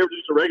think if they were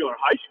just a regular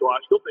high school,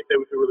 I still think they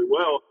would do really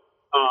well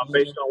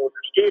based on what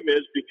their scheme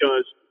is,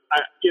 because,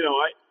 I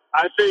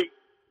think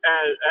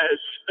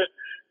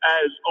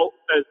as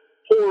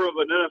poor of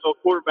an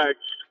NFL quarterback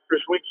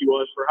Chris Winkie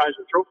was for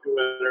Heisman Trophy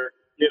winner,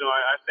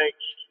 I think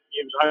he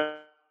was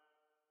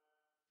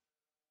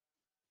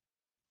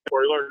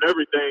where he learned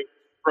everything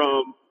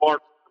from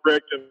Mark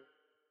Richt and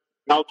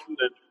Melton,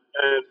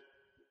 and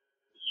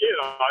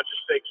I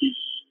just think he's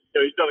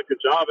done a good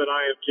job at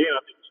IMG, and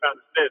I think he's found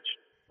his niche.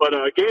 But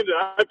a game that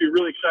I'd be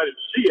really excited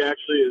to see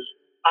actually is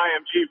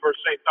IMG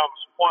versus St.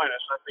 Thomas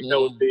Aquinas. I think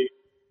that would be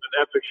an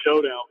epic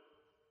showdown.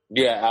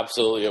 Yeah,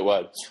 absolutely it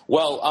would.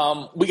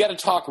 Well, we got to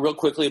talk real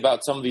quickly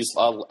about some of these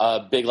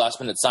big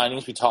last-minute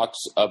signings we talked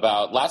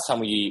about last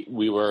time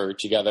we were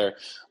together,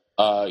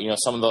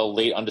 some of the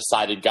late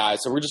undecided guys.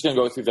 So we're just going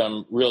to go through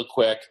them real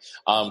quick.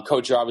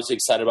 Coach, you're obviously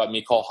excited about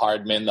Mecole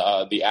Hardman,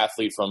 the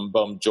athlete from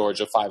Bowman,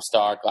 Georgia,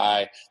 5-star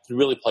guy, can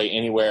really play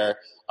anywhere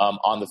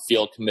on the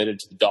field, committed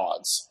to the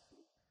Dogs.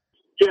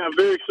 Yeah, I'm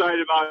very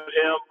excited about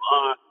him.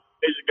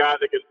 He's a guy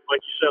that can, like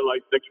you said,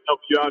 that can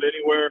help you out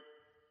anywhere.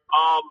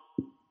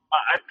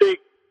 I think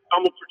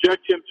I'm going to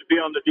project him to be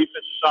on the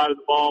defensive side of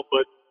the ball,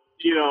 but,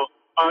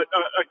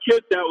 a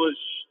kid that was,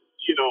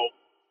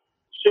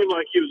 seemed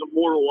like he was a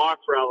mortal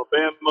lock for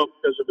Alabama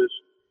because of his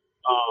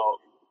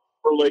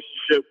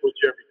relationship with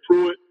Jeremy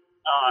Pruitt.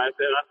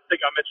 And I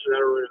think I mentioned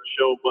that earlier in the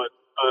show, but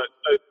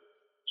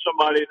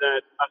somebody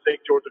that I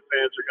think Georgia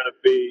fans are going to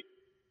be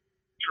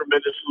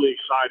tremendously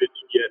excited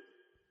to get.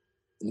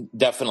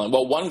 Definitely.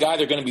 Well, one guy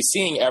they're going to be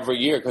seeing every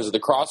year because of the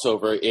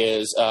crossover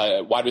is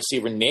wide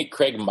receiver Nate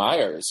Craig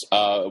Myers,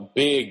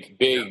 big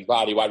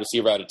body wide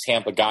receiver out of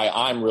Tampa, guy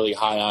I'm really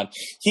high on.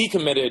 He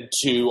committed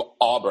to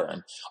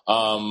Auburn,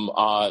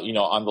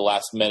 on the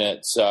last minute.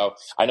 So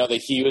I know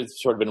that he was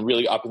sort of been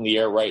really up in the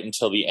air right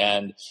until the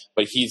end,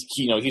 but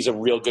he's a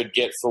real good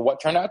get for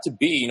what turned out to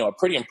be, a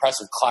pretty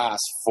impressive class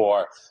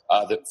for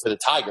the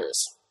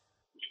Tigers.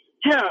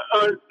 Yeah,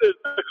 the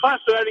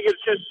class that I didn't get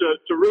a chance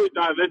to really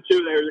dive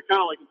into, they're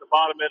kind of like at the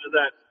bottom end of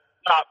that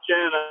top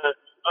 10.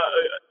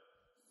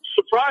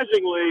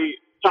 Surprisingly,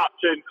 top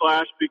 10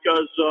 class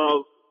because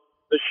of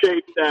the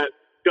shape that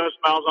Gus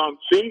Malzahn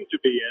seemed to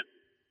be in.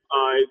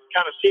 It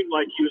kind of seemed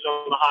like he was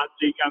on the hot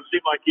seat, kind of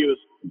seemed like he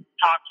was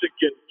toxic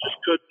and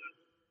just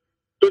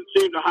couldn't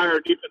seem to hire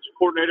a defensive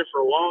coordinator for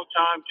a long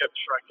time, kept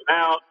striking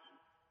out.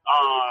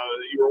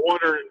 You were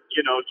wondering,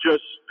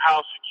 just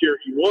how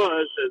secure he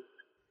was, and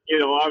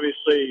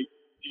obviously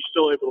he's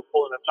still able to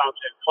pull in a top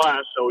 10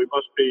 class, so he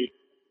must be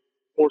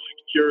more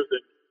secure than.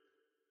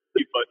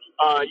 But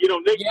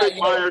Nick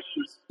Myers.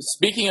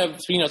 Speaking of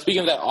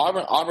that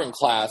Auburn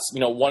class,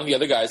 one of the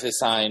other guys they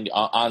signed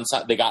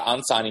they got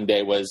on signing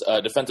day was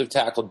defensive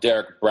tackle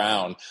Derek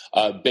Brown,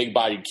 a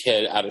big-bodied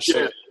kid out of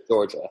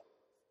Georgia.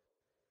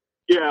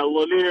 Yeah,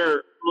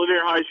 Lanier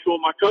High School.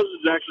 My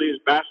cousin's actually his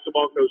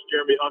basketball coach,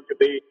 Jeremy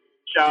Huckabee.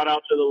 Shout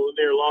out to the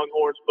Lanier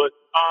Longhorns. But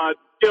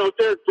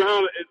Derek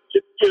Brown,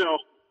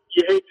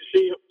 you hate to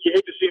see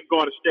him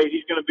go out of state.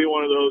 He's going to be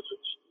one of those.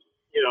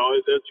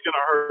 It's going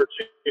to hurt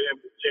seeing him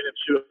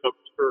shoot up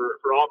for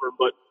Auburn.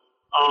 But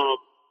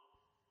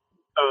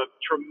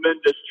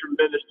tremendous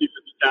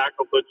defensive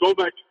tackle. But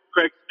going back to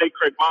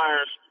Craig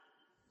Myers,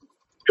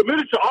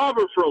 committed to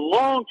Auburn for a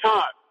long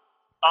time.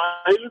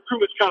 His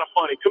recruitment's kind of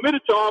funny.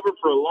 Committed to Auburn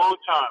for a long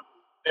time,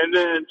 and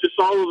then just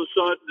all of a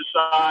sudden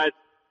decide.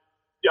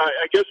 Yeah,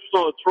 I guess with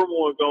all the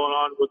turmoil going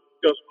on with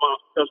Gus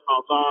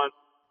Malzahn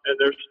and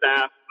their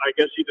staff, I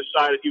guess he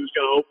decided he was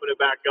going to open it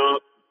back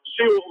up,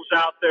 see what was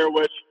out there,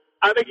 which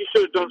I think he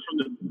should have done from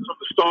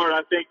the start.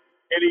 I think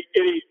any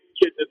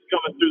kid that's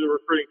coming through the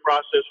recruiting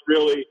process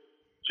really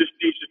just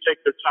needs to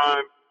take their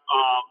time.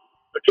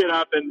 A kid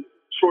I've been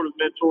sort of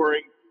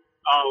mentoring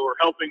or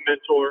helping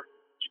mentor,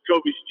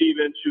 Jacoby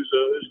Stevens, who's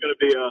going to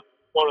be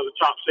one of the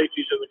top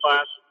safeties in the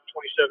class in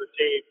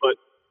 2017. But,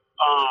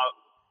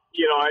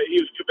 he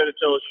was committed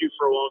to LSU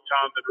for a long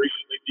time and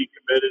recently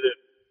decommitted.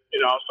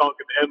 And, I was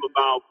talking to him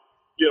about,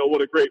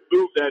 what a great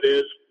move that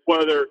is.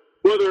 Whether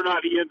or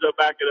not he ends up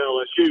back at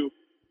LSU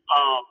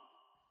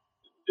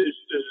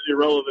is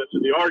irrelevant to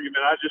the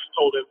argument. I just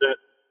told him that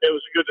it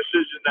was a good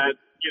decision that,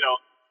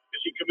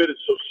 because he committed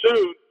so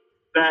soon,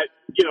 that,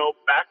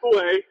 back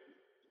away,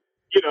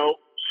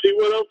 see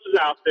what else is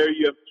out there.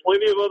 You have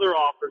plenty of other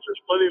offers.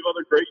 There's plenty of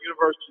other great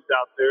universities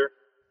out there.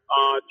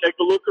 Take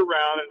a look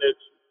around, and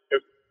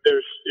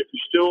if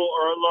you still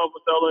are in love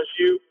with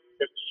LSU,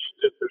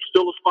 if there's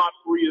still a spot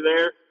for you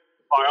there,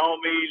 by all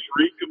means,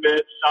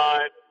 recommit,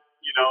 sign,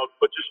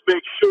 but just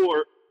make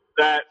sure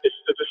that it's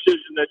the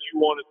decision that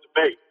you wanted to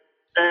make.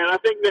 And I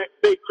think that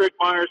Craig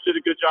Myers did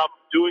a good job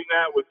of doing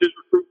that with his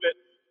recruitment.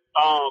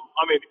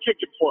 The kid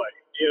can play.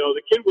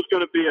 The kid was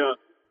going to be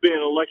an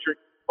electric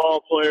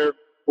ball player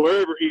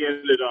wherever he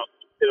ended up.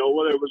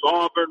 Whether it was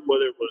Auburn,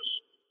 whether it was,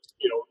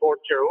 North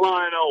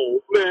Carolina,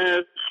 Ole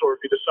Miss, or if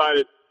he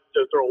decided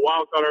to throw a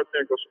wild card out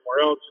there and go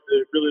somewhere else,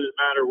 it really didn't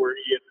matter where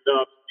he ended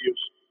up.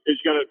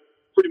 He's going to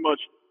pretty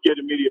much get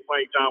immediate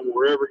playing time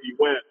wherever he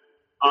went.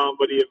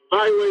 But he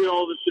evaluated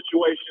all the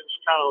situations,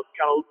 kind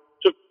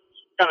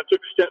of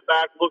took a step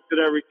back, looked at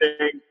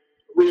everything,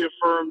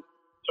 reaffirmed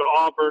to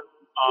Auburn.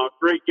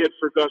 Great get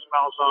for Gus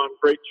Malzahn,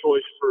 great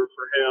choice for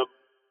him.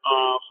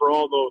 For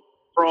all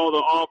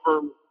the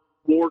Auburn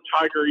War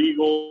Tiger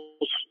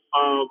Eagles,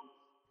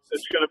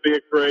 it's going to be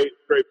a great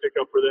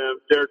pickup for them.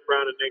 Derek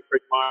Brown and Nate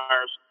Craig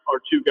Myers are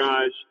two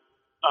guys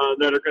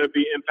that are going to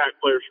be impact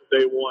players from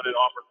day one at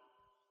Auburn.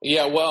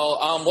 Yeah,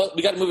 well,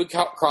 we got to move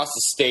across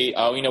the state.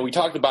 We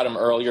talked about him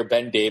earlier.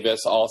 Ben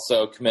Davis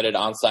also committed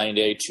on signing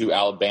day to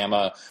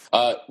Alabama.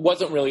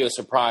 Wasn't really a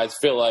surprise.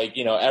 Feel like,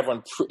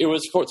 everyone, it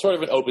was sort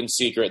of an open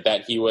secret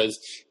that he was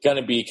going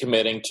to be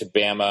committing to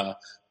Bama.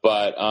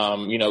 But,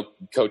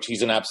 Coach,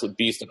 he's an absolute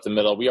beast up the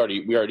middle. We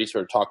already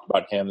sort of talked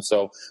about him,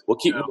 so we'll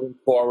keep moving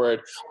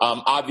forward.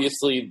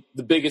 Obviously,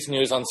 the biggest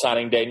news on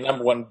signing day,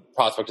 number one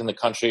prospect in the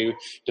country,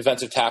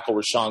 defensive tackle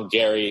Rashawn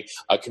Gary,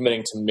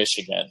 committing to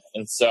Michigan.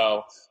 And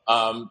so,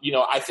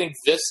 I think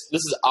this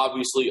is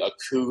obviously a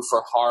coup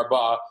for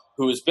Harbaugh,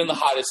 who has been the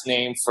hottest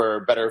name,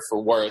 for better or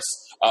for worse,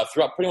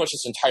 throughout pretty much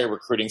this entire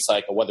recruiting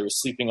cycle, whether it's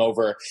sleeping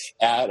over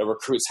at a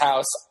recruit's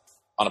house.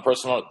 On a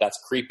personal note, that's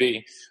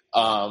creepy.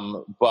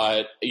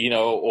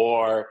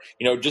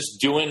 Just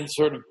doing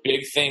sort of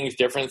big things,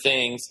 different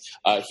things.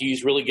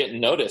 He's really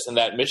getting noticed, and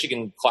that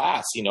Michigan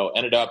class,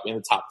 ended up in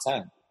the top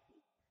 10.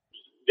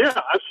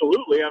 Yeah,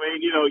 absolutely. I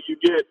mean, you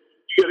get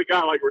a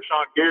guy like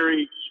Rashawn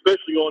Gary,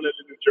 especially going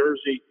into New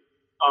Jersey,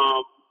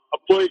 a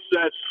place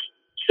that's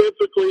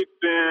typically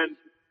been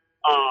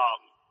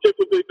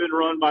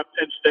run by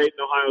Penn State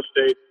and Ohio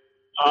State.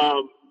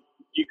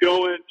 You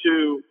go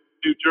into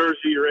New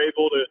Jersey, you're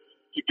able to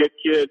get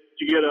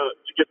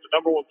the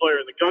number one player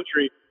in the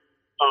country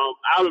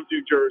out of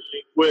New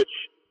Jersey, which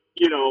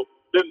then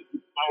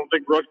I don't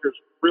think Rutgers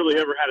really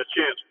ever had a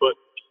chance. But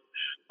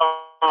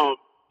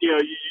you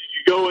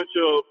go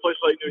into a place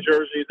like New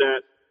Jersey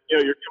that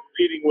you're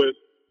competing with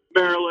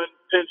Maryland,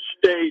 Penn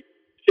State,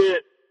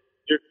 Pitt.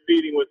 You're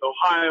competing with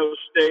Ohio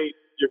State.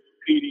 You're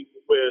competing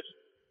with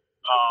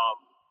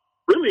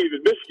really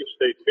even Michigan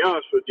State, to be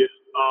honest with you.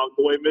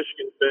 The way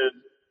Michigan's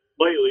been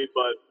lately,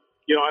 but.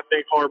 I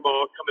think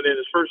Harbaugh coming in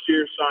his first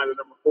year signing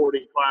number 40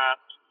 class,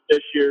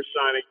 this year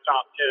signing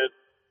top 10.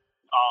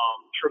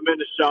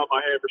 Tremendous job by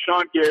him.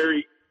 Rashawn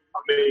Gary,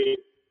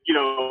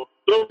 they'll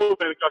move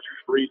in the country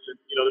for a reason.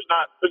 There's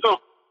not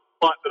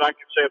a lot that I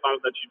can say about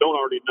him that you don't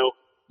already know.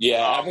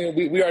 Yeah,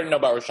 we already know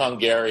about Rashawn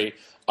Gary.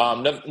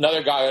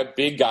 Another guy, a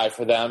big guy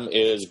for them,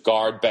 is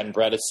guard Ben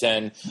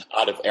Bredesen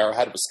out of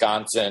Arrowhead,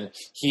 Wisconsin.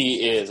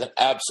 He is an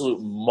absolute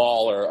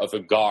mauler of a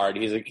guard.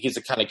 He's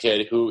the kind of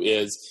kid who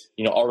is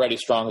already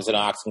strong as an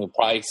ox and will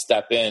probably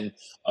step in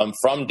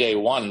from day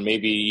one,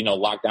 maybe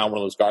lock down one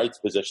of those guards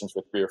positions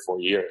for 3 or 4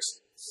 years.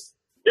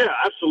 Yeah,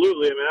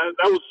 absolutely. I mean,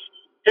 that was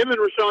him and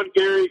Rashawn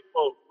Gary.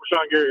 Well,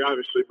 Rashawn Gary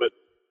obviously, but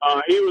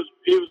he was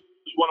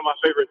one of my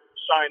favorite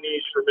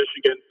signees for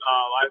Michigan.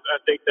 I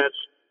think that's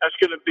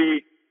going to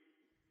be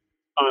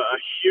a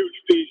huge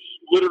piece,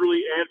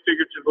 literally and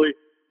figuratively,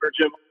 for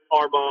Jim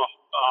Harbaugh.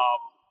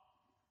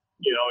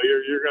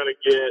 You're going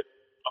to get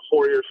a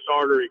 4-year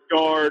starter at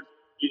guard.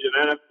 He's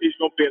going to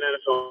be an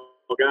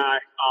NFL guy.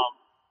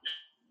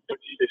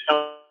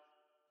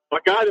 A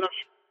guy that I'm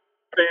sure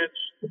fans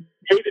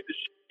hated to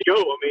see go.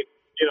 I mean,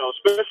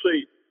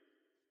 especially.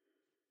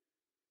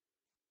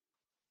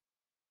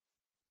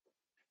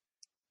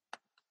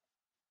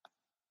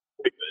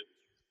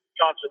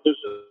 Wisconsin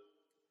loses.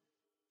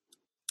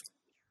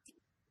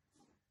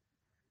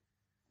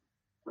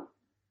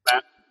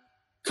 Matt.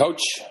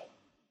 Coach.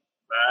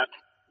 Matt.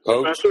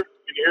 Coach. Professor,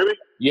 can you hear me?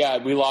 Yeah,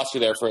 we lost you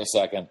there for a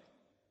second.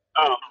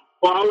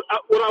 Well,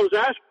 what I was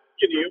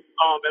asking you,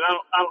 and I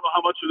don't know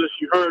how much of this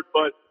you heard,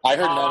 but I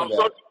heard none of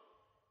it.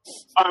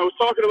 I was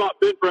talking about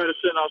Ben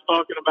Bredesen. I was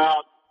talking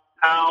about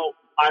how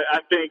I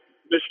think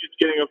Michigan's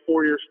getting a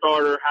 4-year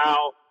starter,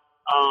 how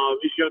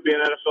he's going to be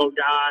an NFL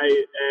guy,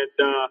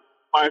 and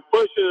my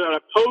question that I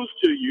posed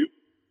to you,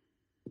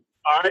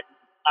 all right,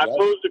 I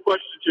posed a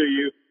question to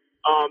you.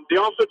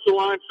 The offensive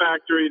line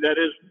factory that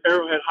is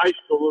Arrowhead High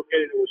School,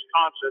 located in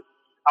Wisconsin.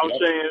 I was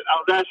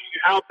asking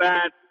you, how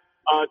bad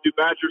do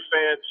Badger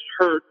fans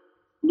hurt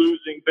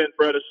losing Ben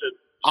Bredesen?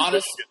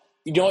 Honestly,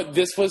 you know what?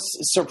 This was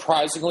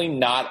surprisingly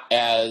not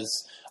as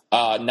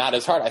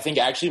hard. I think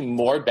actually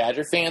more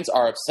Badger fans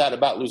are upset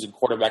about losing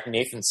quarterback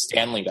Nathan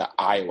Stanley to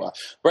Iowa.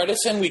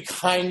 Bredesen, we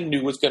kind of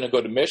knew was going to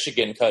go to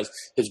Michigan because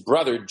his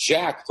brother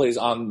Jack plays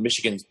on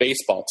Michigan's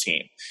baseball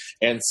team.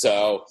 And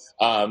so,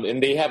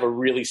 and they have a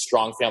really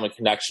strong family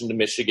connection to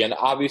Michigan.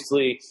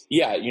 Obviously,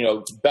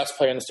 best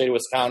player in the state of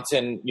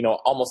Wisconsin,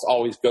 almost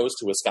always goes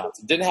to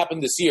Wisconsin. Didn't happen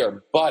this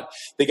year, but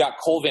they got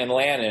Cole Van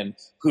Lanen,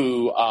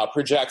 who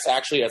projects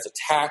actually as a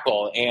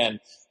tackle and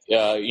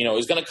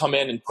is going to come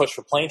in and push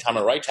for playing time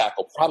at right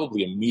tackle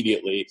probably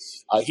immediately.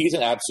 He's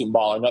an absolute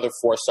baller, another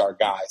 4-star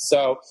guy.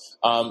 So,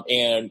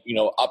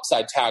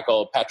 upside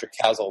tackle Patrick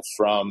Castle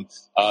from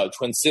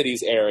Twin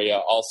Cities area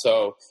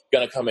also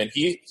going to come in.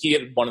 He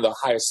had one of the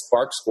highest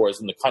spark scores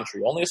in the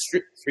country, only a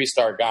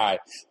 3-star guy,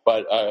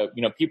 but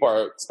people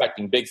are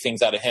expecting big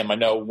things out of him. I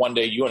know one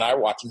day you and I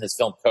were watching his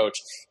film, Coach,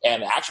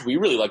 and actually we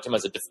really liked him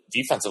as a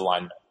defensive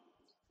lineman.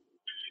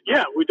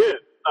 Yeah, we did.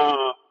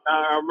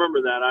 I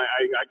remember that.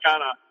 I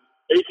kind of.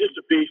 He's just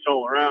a beast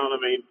all around. I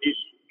mean, he's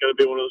going to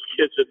be one of those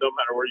kids that no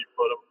matter where you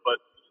put him.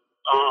 But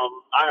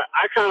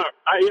I kind of,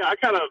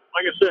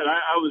 like I said,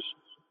 I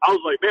was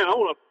like, man, I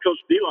want to coach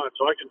D-line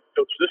so I can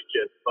coach this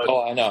kid. But,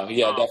 I know.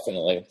 Yeah,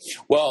 definitely.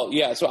 Well,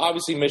 yeah, so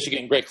obviously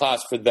Michigan, great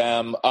class for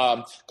them.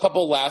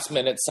 Couple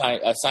last-minute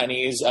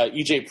signees.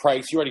 E.J.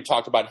 Price, you already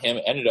talked about him,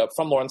 ended up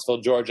from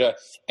Lawrenceville, Georgia,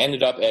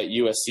 ended up at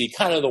USC,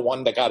 kind of the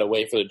one that got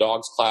away for the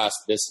Dogs class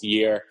this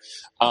year.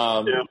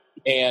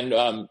 And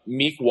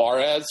Meek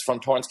Juarez from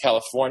Torrance,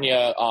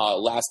 California,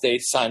 last day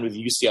signed with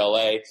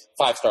UCLA,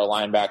 5-star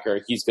linebacker.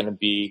 He's going to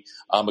be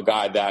a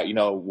guy that,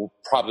 will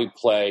probably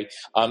play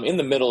in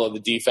the middle of the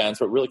defense,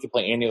 but really could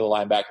play any of the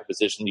linebacker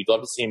position. You'd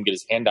love to see him get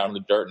his hand down in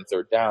the dirt and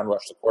third down,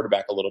 rush the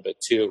quarterback a little bit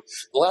too.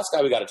 The last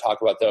guy we got to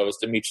talk about, though, is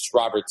Demetrius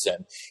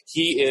Robertson.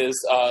 He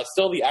is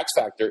still the X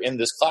factor in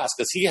this class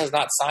because he has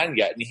not signed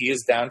yet, and he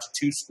is down to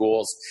 2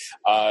 schools,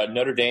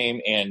 Notre Dame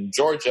and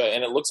Georgia,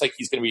 and it looks like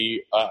he's going to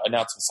be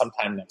announcing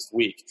sometime next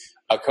week.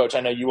 Coach,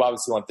 I know you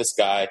obviously want this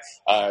guy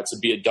to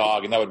be a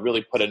dog, and that would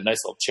really put a nice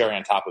little cherry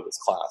on top of his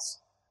class.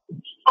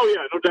 Oh,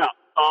 yeah, no doubt.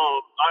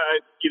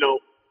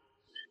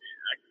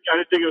 I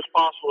didn't think it was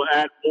possible to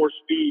add more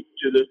speed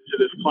to this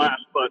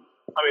class, but,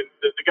 I mean,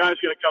 the guy's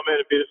going to come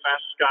in and be the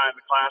fastest guy in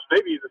the class,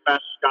 maybe the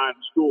fastest guy in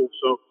the school.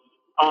 So,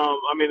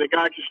 the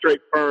guy can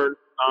straight burn.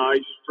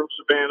 He's from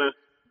Savannah.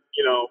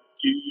 You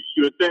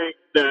would think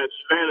that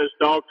Savannah's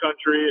dog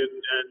country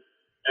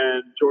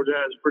and Georgia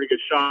has a pretty good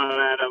shot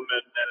at him,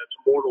 and it's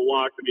a mortal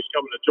lock that he's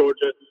coming to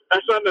Georgia.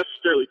 That's not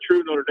necessarily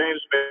true. Notre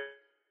Dame's been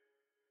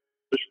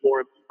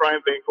for him.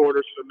 Brian Van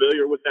Gorder's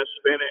familiar with that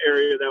Savannah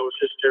area. That was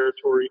his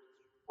territory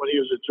when he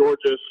was at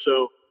Georgia.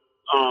 So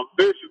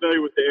very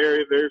familiar with the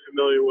area, very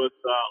familiar with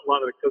a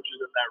lot of the coaches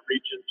in that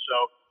region. So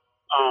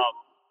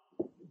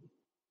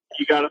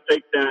you got to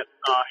think that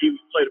he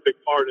played a big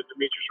part in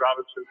Demetrius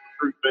Robinson's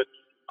recruitment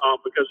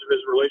because of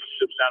his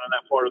relationships down in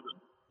that part of the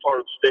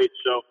state.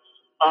 So,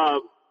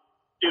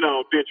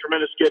 be a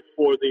tremendous get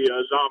for the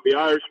Zombie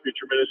Irish, be a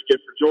tremendous get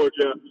for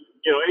Georgia.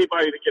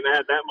 Anybody that can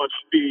add that much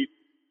speed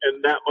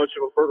and that much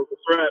of a vertical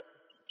threat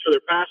to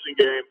their passing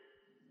game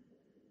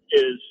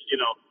is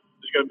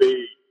going to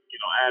be,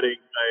 adding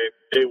a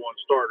day one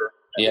starter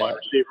at wide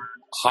receiver.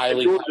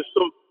 Highly. And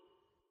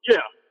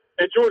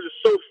Georgia's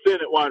so thin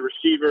at wide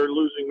receiver.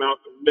 Losing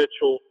Malcolm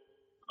Mitchell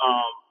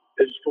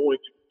is going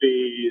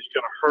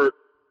to hurt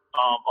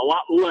a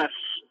lot less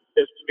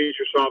if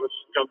Demetrius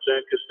Robinson comes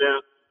in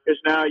because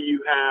now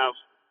you have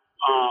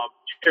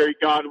Terry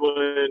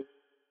Godwin,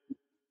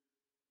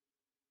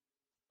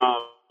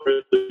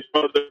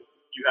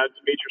 you have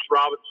Demetrius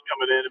Robinson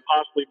coming in, and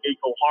possibly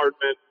Mecole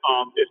Hardman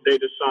if they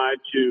decide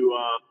to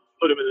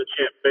put him in the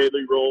Champ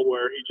Bailey role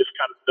where he just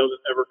kind of doesn't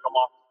ever come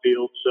off the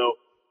field. So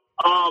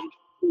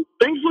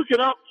Things looking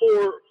up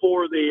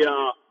for the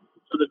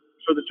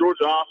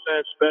Georgia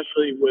offense,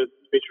 especially with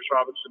Demetrius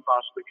Robinson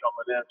possibly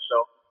coming in.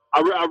 So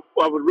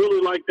I would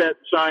really like that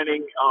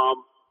signing.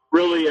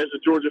 Really, as a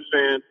Georgia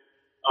fan, and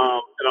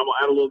I'm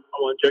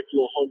gonna inject a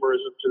little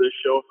homerism to this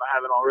show if I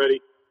haven't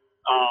already.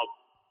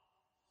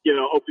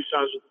 Hope he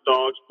signs with the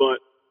Dogs, but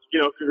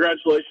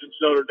congratulations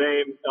Notre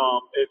Dame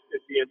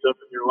if he ends up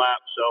in your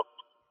lap. So,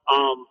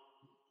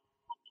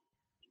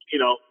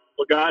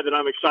 a guy that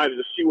I'm excited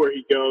to see where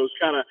he goes.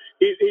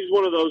 He's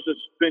one of those that's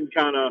been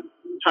kind of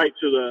tight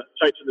to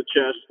the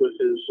chest with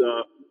his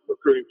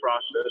recruiting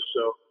process.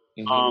 So,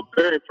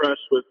 very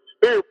impressed with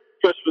him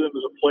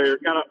as a player.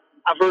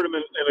 I've heard him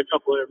in a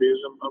couple of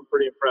interviews. I'm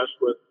pretty impressed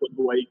with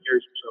the way he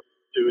carries himself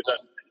too. It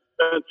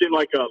doesn't seem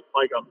like a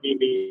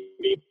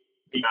me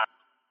guy.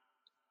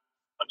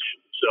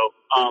 So,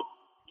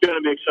 going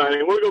to be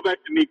exciting. I want to go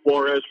back to Meek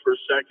Juarez for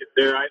a second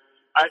there.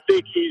 I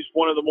think he's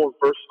one of the more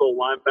versatile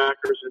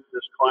linebackers in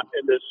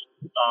this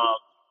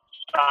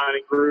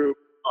signing group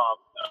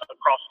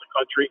across the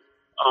country.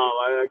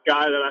 A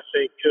guy that I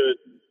think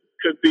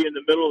could be in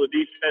the middle of the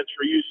defense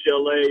for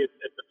UCLA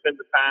and defend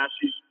the pass.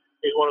 He's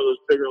one of those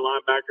bigger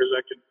linebackers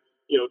that can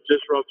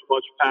disrupt a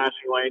bunch of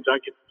passing lanes.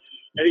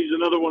 And he's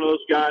another one of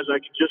those guys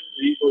I can just as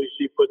easily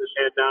see putting his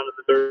hand down in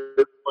the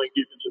dirt playing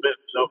defensive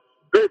end. So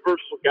very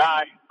versatile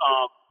guy.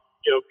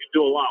 Can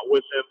do a lot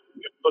with him.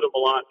 You can put him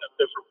a lot in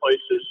different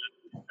places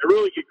and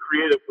really get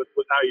creative with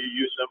how you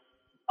use him.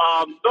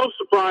 No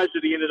surprise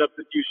that he ended up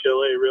at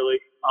UCLA, really.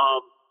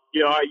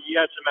 He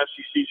had some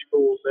SEC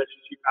schools,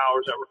 SEC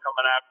powers that were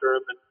coming after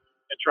him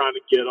and trying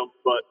to get him,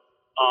 but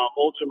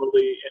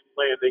ultimately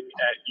landing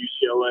at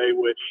UCLA,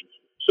 which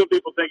some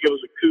people think it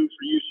was a coup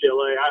for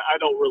UCLA. I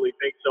don't really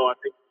think so. I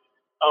think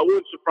it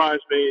wouldn't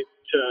surprise me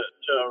to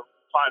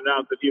find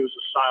out that he was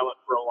a silent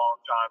for a long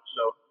time.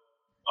 So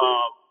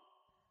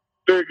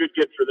very good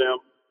get for them.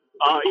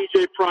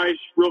 E.J. Price,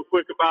 real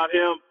quick about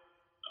him,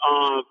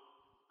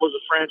 was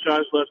a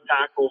franchise left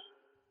tackle,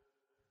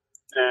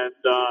 and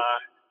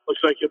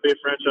looks like he'll be a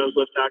franchise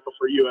left tackle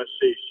for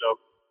USC. So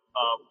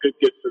good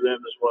get for them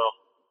as well.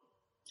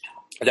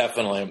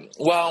 Definitely.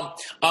 Well,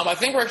 I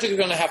think we're actually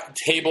going to have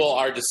to table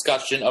our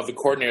discussion of the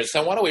coordinators.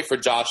 So I want to wait for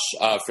Josh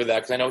for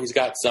that because I know he's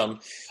got some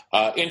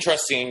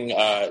interesting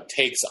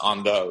takes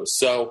on those.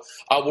 So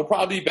we'll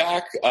probably be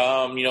back,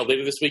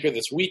 later this week or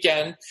this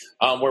weekend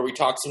where we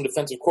talk some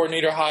defensive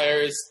coordinator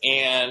hires,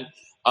 and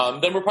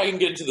then we're probably going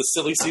to get into the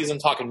silly season,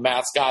 talking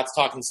mascots,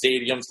 talking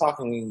stadiums,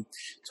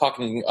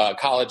 talking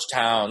college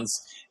towns.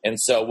 And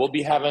so we'll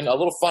be having a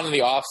little fun in the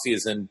off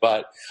season,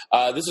 but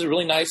this is a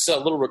really nice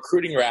little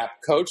recruiting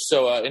wrap, Coach.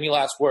 So any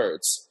last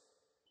words?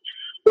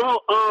 Well,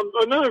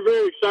 another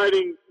very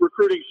exciting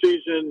recruiting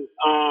season.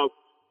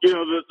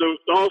 The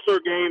All-Star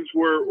games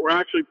were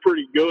actually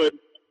pretty good.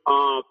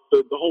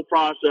 The whole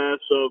process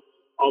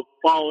of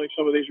following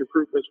some of these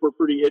recruitments were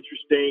pretty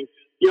interesting.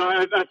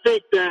 I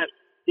think that,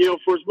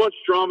 for as much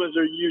drama as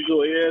there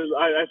usually is,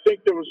 I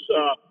think there was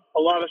a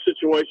lot of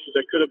situations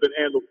that could have been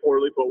handled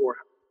poorly, but were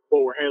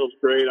handled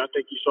great. I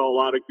think you saw a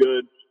lot of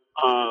good.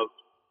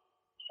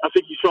 I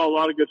think you saw a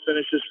lot of good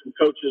finishes from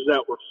coaches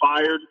that were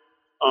fired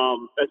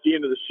at the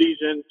end of the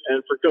season,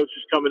 and for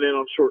coaches coming in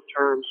on short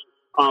terms.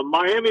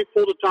 Miami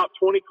pulled a top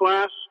 20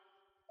 class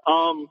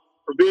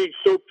for being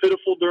so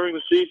pitiful during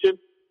the season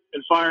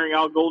and firing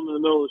Al Golden in the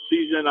middle of the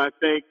season. I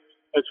think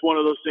it's one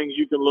of those things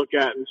you can look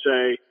at and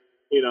say,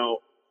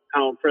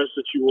 how impressed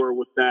that you were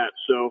with that.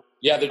 So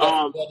yeah, they're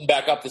definitely building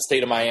back up the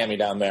state of Miami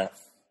down there.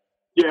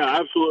 Yeah,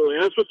 absolutely.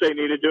 And that's what they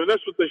need to do. And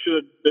that's what they should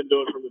have been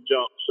doing from the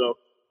jump. So,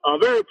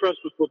 very impressed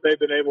with what they've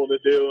been able to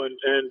do.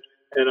 And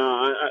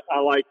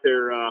I like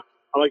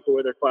I like the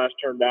way their class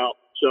turned out.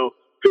 So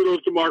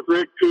kudos to Mark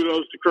Richt.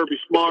 Kudos to Kirby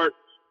Smart.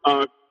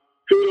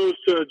 Kudos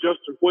to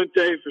Justin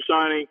Fuente for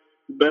signing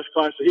the best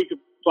class that he could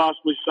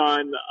possibly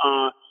sign.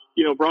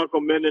 Bronco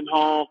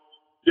Mendenhall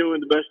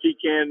doing the best he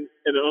can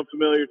in an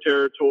unfamiliar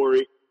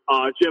territory.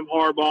 Jim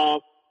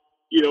Harbaugh,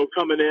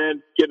 coming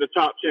in, getting a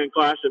top 10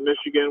 class at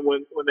Michigan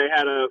when they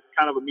had a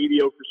kind of a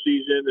mediocre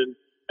season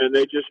and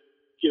they just,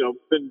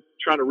 been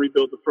trying to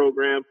rebuild the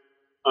program.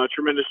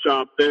 Tremendous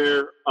job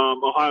there.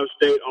 Ohio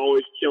State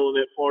always killing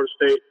it. Florida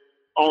State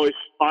always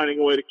finding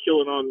a way to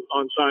kill it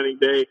on signing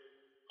day.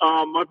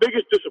 My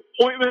biggest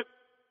disappointment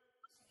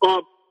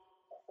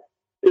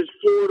is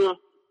Florida.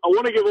 I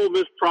want to give Ole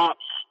Miss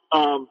props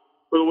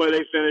for the way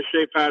they finished.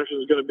 Shea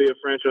Patterson is going to be a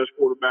franchise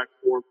quarterback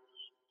for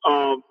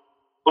them.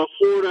 But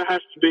Florida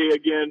has to be,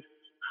 again,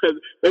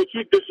 they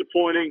keep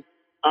disappointing.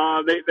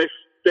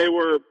 They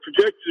were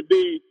projected to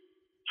be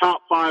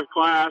top 5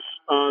 class.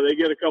 They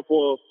get a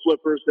couple of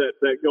flippers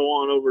that go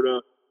on over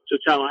to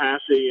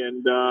Tallahassee,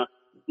 and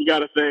you got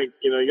to think,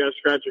 you got to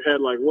scratch your head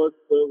like, what's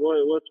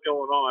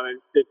going on? And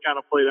it kind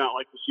of played out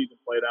like the season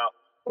played out,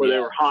 where they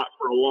were hot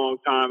for a long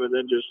time and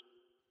then just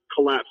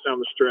collapsed down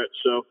the stretch.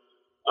 So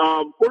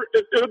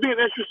it'll be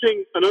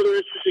another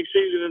interesting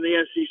season in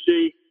the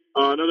SEC.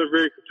 Another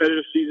very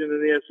competitive season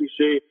in the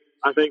SEC.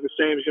 I think the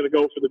same is going to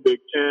go for the Big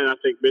Ten. I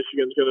think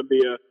Michigan's going to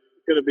be a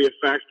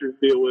factor to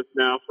deal with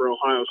now for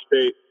Ohio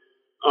State.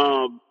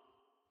 I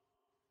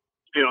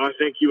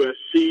think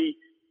USC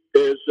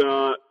is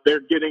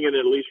they're getting it,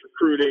 at least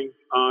recruiting.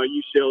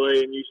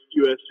 UCLA and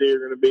USC are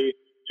going to be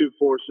two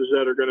forces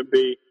that are going to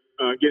be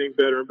getting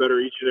better and better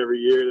each and every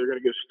year. They're going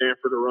to give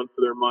Stanford a run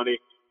for their money.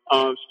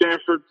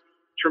 Stanford,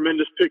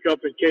 tremendous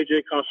pickup in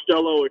KJ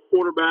Costello at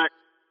quarterback.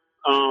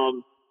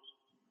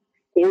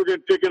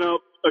 Oregon picking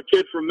up a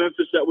kid from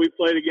Memphis that we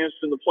played against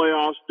in the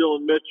playoffs,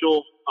 Dylan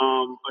Mitchell,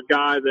 a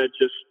guy that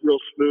just real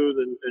smooth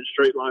and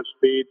straight line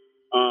speed,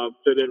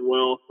 fit in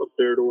well up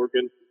there at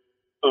Oregon.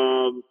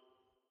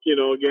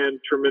 Again,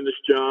 tremendous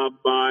job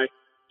by,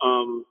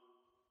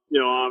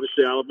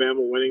 obviously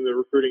Alabama winning the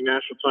recruiting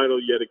national title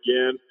yet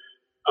again.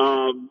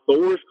 The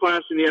worst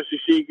class in the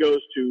SEC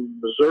goes to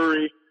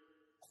Missouri.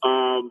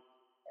 I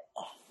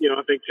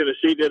think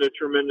Tennessee did a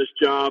tremendous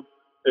job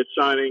at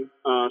signing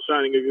a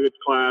good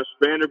class.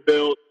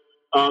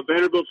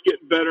 Vanderbilt's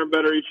getting better and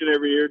better each and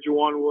every year.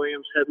 Juwan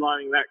Williams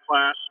headlining that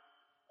class.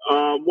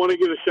 Want to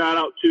give a shout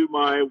out to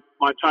my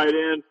tight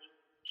end,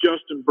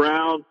 Justin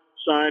Brown,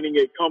 signing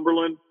at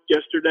Cumberland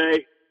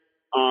yesterday,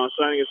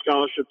 signing a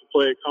scholarship to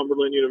play at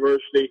Cumberland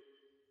University.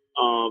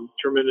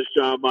 Tremendous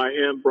job by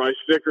him. Bryce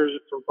Vickers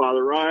from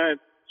Father Ryan,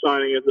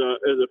 signing as a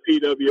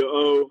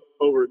PWO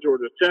over at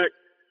Georgia Tech.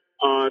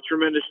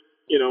 Tremendous,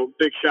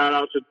 big shout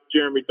out to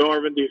Jeremy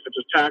Darvin,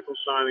 defensive tackle,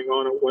 signing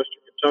on at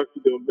Western Kentucky,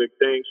 doing big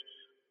things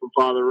from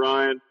Father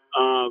Ryan.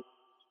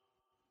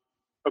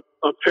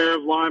 A pair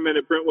of linemen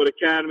at Brentwood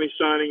Academy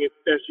signing at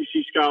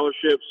SEC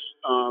scholarships.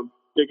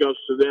 Big ups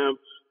to them.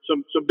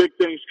 Some big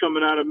things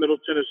coming out of Middle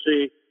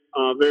Tennessee.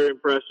 Very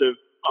impressive,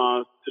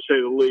 to say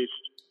the least.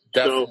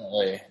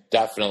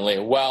 Definitely.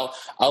 Well,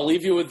 I'll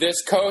leave you with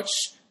this, Coach.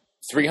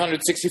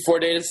 364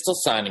 days till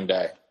signing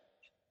day.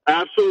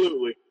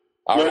 Absolutely.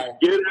 Let's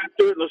get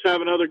after it. Let's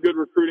have another good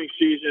recruiting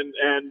season.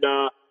 And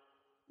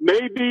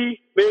maybe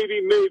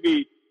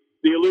the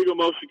Illegal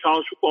Motion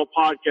College Football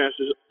Podcast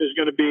is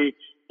going to be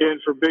in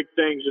for big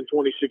things in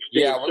 2016.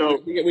 Yeah,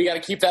 we got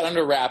to keep that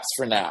under wraps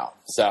for now.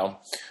 So,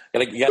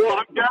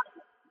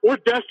 we're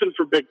destined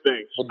for big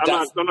things. I'm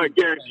not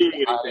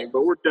guaranteeing anything,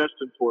 but we're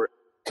destined for it.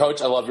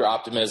 Coach, I love your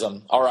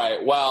optimism. All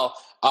right. Well,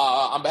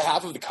 on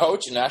behalf of the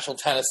coach in Nashville,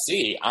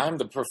 Tennessee, I'm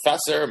the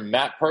professor,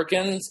 Matt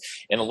Perkins,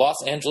 in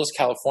Los Angeles,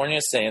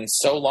 California, saying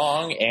so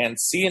long and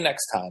see you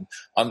next time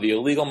on the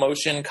Illegal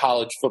Motion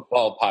College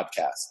Football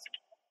Podcast.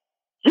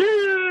 Yeah!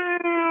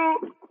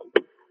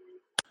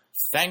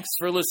 Thanks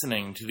for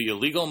listening to the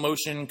Illegal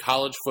Motion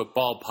College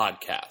Football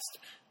Podcast.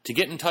 To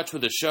get in touch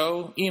with the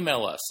show,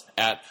 email us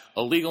at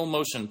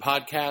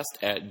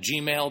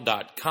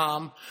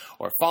illegalmotionpodcast@gmail.com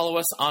or follow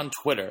us on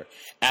Twitter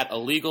at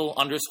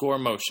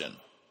 @illegal_motion.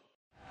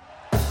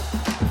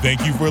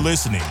 Thank you for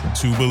listening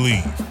to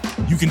Believe.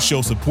 You can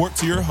show support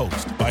to your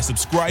host by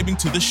subscribing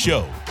to the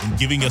show and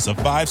giving us a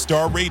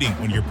 5-star rating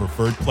on your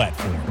preferred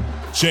platform.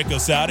 Check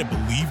us out at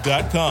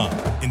Believe.com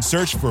and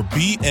search for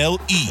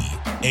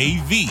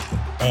BLEAV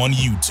on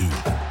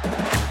YouTube.